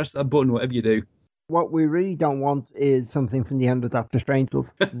 Don't press that button, whatever you do. What we really don't want is something from the end of Doctor Strangelove.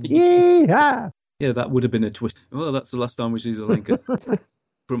 Yeehaw! Yeah, that would have been a twist. Well, that's the last time we see Zelenka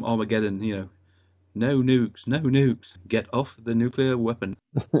from Armageddon, No nukes, no nukes. Get off the nuclear weapon.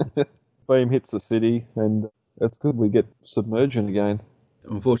 Beam hits the city, and it's good we get submerging again.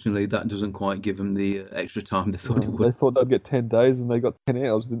 Unfortunately, that doesn't quite give them the extra time they thought it would. They thought they'd get 10 days, and they got 10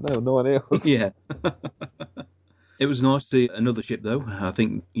 hours, didn't they? Or 9 hours. Yeah. It was nice to see another ship, though. I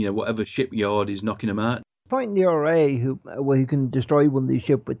think, whatever shipyard is knocking them out. Point the RA who can destroy one of these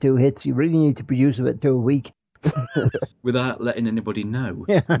ships with 2 hits. You really need to produce it 2 a week. Without letting anybody know.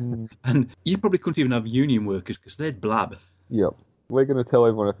 Yeah. And you probably couldn't even have union workers because they'd blab. Yep. We're going to tell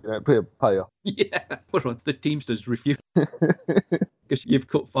everyone if you don't pay up. Yeah. Well, the Teamsters refuse. Because you've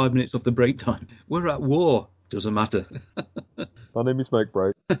cut 5 minutes off the break time. We're at war. Doesn't matter. I need my smoke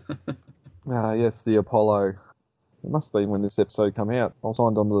break. Yes, the Apollo. It must be when this episode came out. I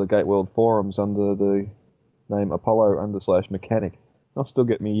signed onto the Gate World forums under the name Apollo_mechanic. I'll still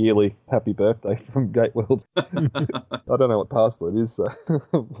get me yearly happy birthday from Gate World. I don't know what password is, so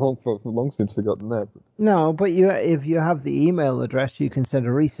long since forgotten that. No, but if you have the email address, you can send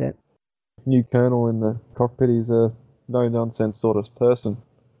a reset. New colonel in the cockpit is a no-nonsense sort of person,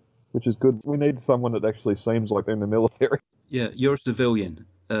 which is good. We need someone that actually seems like they're in the military. Yeah, you're a civilian.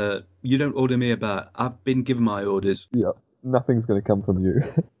 You don't order me about. I've been given my orders. Yeah, nothing's going to come from you.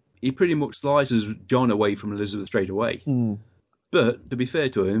 He pretty much slices John away from Elizabeth straight away. But to be fair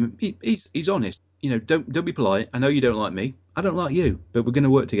to him, he's honest. Don't be polite. I know you don't like me. I don't like you, but we're going to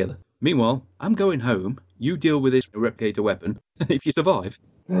work together. Meanwhile, I'm going home. You deal with this replicator weapon. If you survive.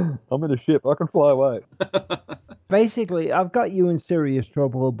 I'm in a ship. I can fly away. Basically, I've got you in serious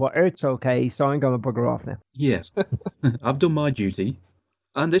trouble, but Earth's okay, so I'm going to bugger off now. Yes. I've done my duty.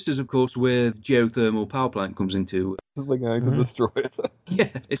 And this is, of course, where the geothermal power plant comes into. Because we're going to destroy it. Yeah,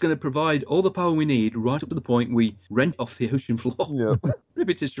 it's going to provide all the power we need right up to the point we rent off the ocean floor. Yeah. Rip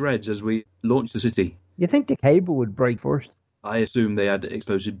it to shreds as we launch the city. You think the cable would break first? I assume they had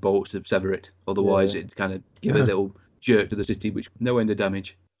explosive bolts to sever it. Otherwise, it'd kind of give a little jerk to the city, which no end of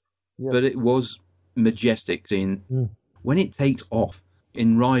damage. Yes. But it was majestic seeing when it takes off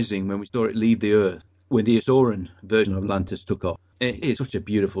in Rising, when we saw it leave the Earth, when the Asoran version of Atlantis took off. It is such a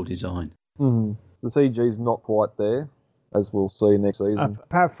beautiful design. The CG's not quite there, as we'll see next season.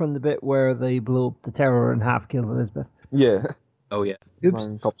 Apart from the bit where they blew up the tower and half killed Elizabeth. Yeah. Oh, yeah.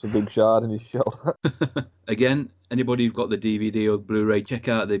 Oops. Cops a big shard in his shoulder. Again, anybody who's got the DVD or the Blu-ray, check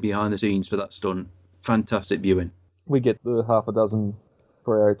out the behind the scenes for that stunt. Fantastic viewing. We get the half a dozen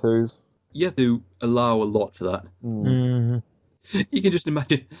 302s. You have to allow a lot for that. You can just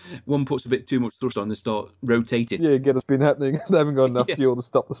imagine one puts a bit too much thrust on and they start rotating. Yeah, get a spin happening. They haven't got enough fuel to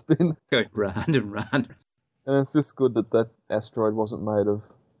stop the spin. Going round and round. And it's just good that asteroid wasn't made of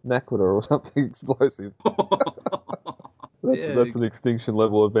Naquadah or something explosive. That's an extinction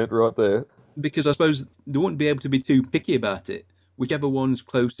level event right there. Because I suppose they wouldn't be able to be too picky about it. Whichever one's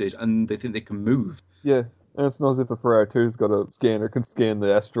closest and they think they can move. Yeah, and it's not as if a 302's got a scanner can scan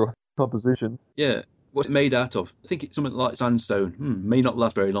the asteroid composition. Yeah. What's it made out of? I think it's something like sandstone. May not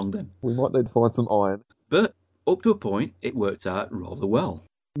last very long then. We might need to find some iron. But up to a point, it worked out rather well.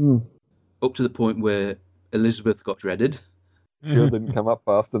 Up to the point where Elizabeth got dreaded. Sure didn't come up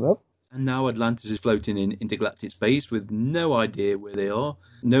fast enough. And now Atlantis is floating in intergalactic space with no idea where they are,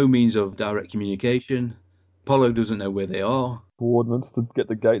 no means of direct communication. Apollo doesn't know where they are. Coordinates to get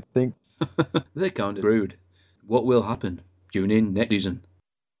the gate synced. They're kind of rude. What will happen? Tune in next season.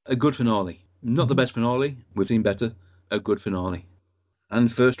 A good finale. Not the best finale, we've seen better. A good finale.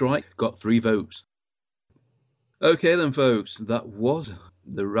 And First Strike got 3 votes. Okay then, folks, that was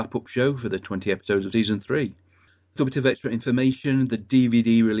the wrap-up show for the 20 episodes of Season 3. A bit of extra information, the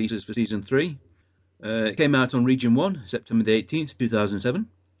DVD releases for Season 3. It came out on Region 1, September the 18th, 2007.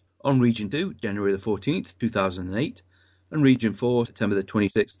 On Region 2, January the 14th, 2008. And Region 4, September the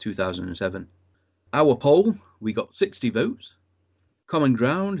 26th, 2007. Our poll, we got 60 votes. Common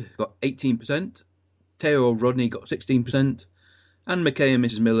Ground got 18%. Teo Rodney got 16%. And McKay and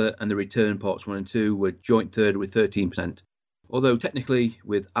Mrs. Miller and The Return Parts 1 and 2 were joint third with 13%. Although technically,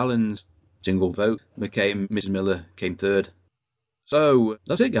 with Alan's single vote, McKay and Mrs. Miller came third. So,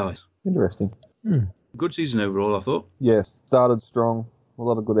 that's it, guys. Interesting. Good season overall, I thought. Yes, started strong. A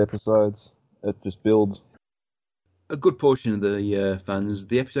lot of good episodes. It just builds. A good portion of the fans,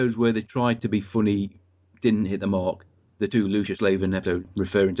 the episodes where they tried to be funny didn't hit the mark. The two Lucius Laven episodes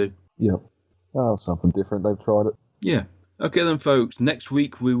referring to. Yep. Oh, something different. They've tried it. Yeah. Okay then, folks. Next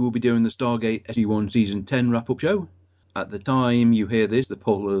week we will be doing the Stargate SG-1 Season 10 wrap-up show. At the time you hear this, the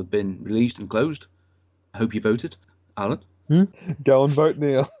poll will have been released and closed. I hope you voted. Alan? Go and vote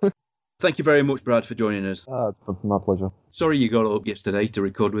now. Thank you very much, Brad, for joining us. It's my pleasure. Sorry you got up yesterday to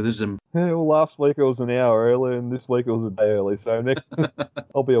record with us. Yeah, well, last week it was an hour early, and this week it was a day early, so next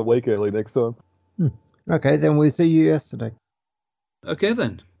I'll be a week early next time. Okay, then we'll see you yesterday. Okay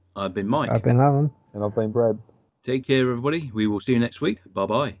then. I've been Mike. I've been Alan. And I've been Brad. Take care, everybody. We will see you next week.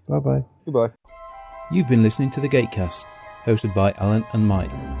 Bye-bye. Bye-bye. Goodbye. You've been listening to The Gatecast, hosted by Alan and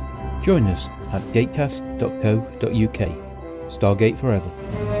Mike. Join us at gatecast.co.uk. Stargate forever.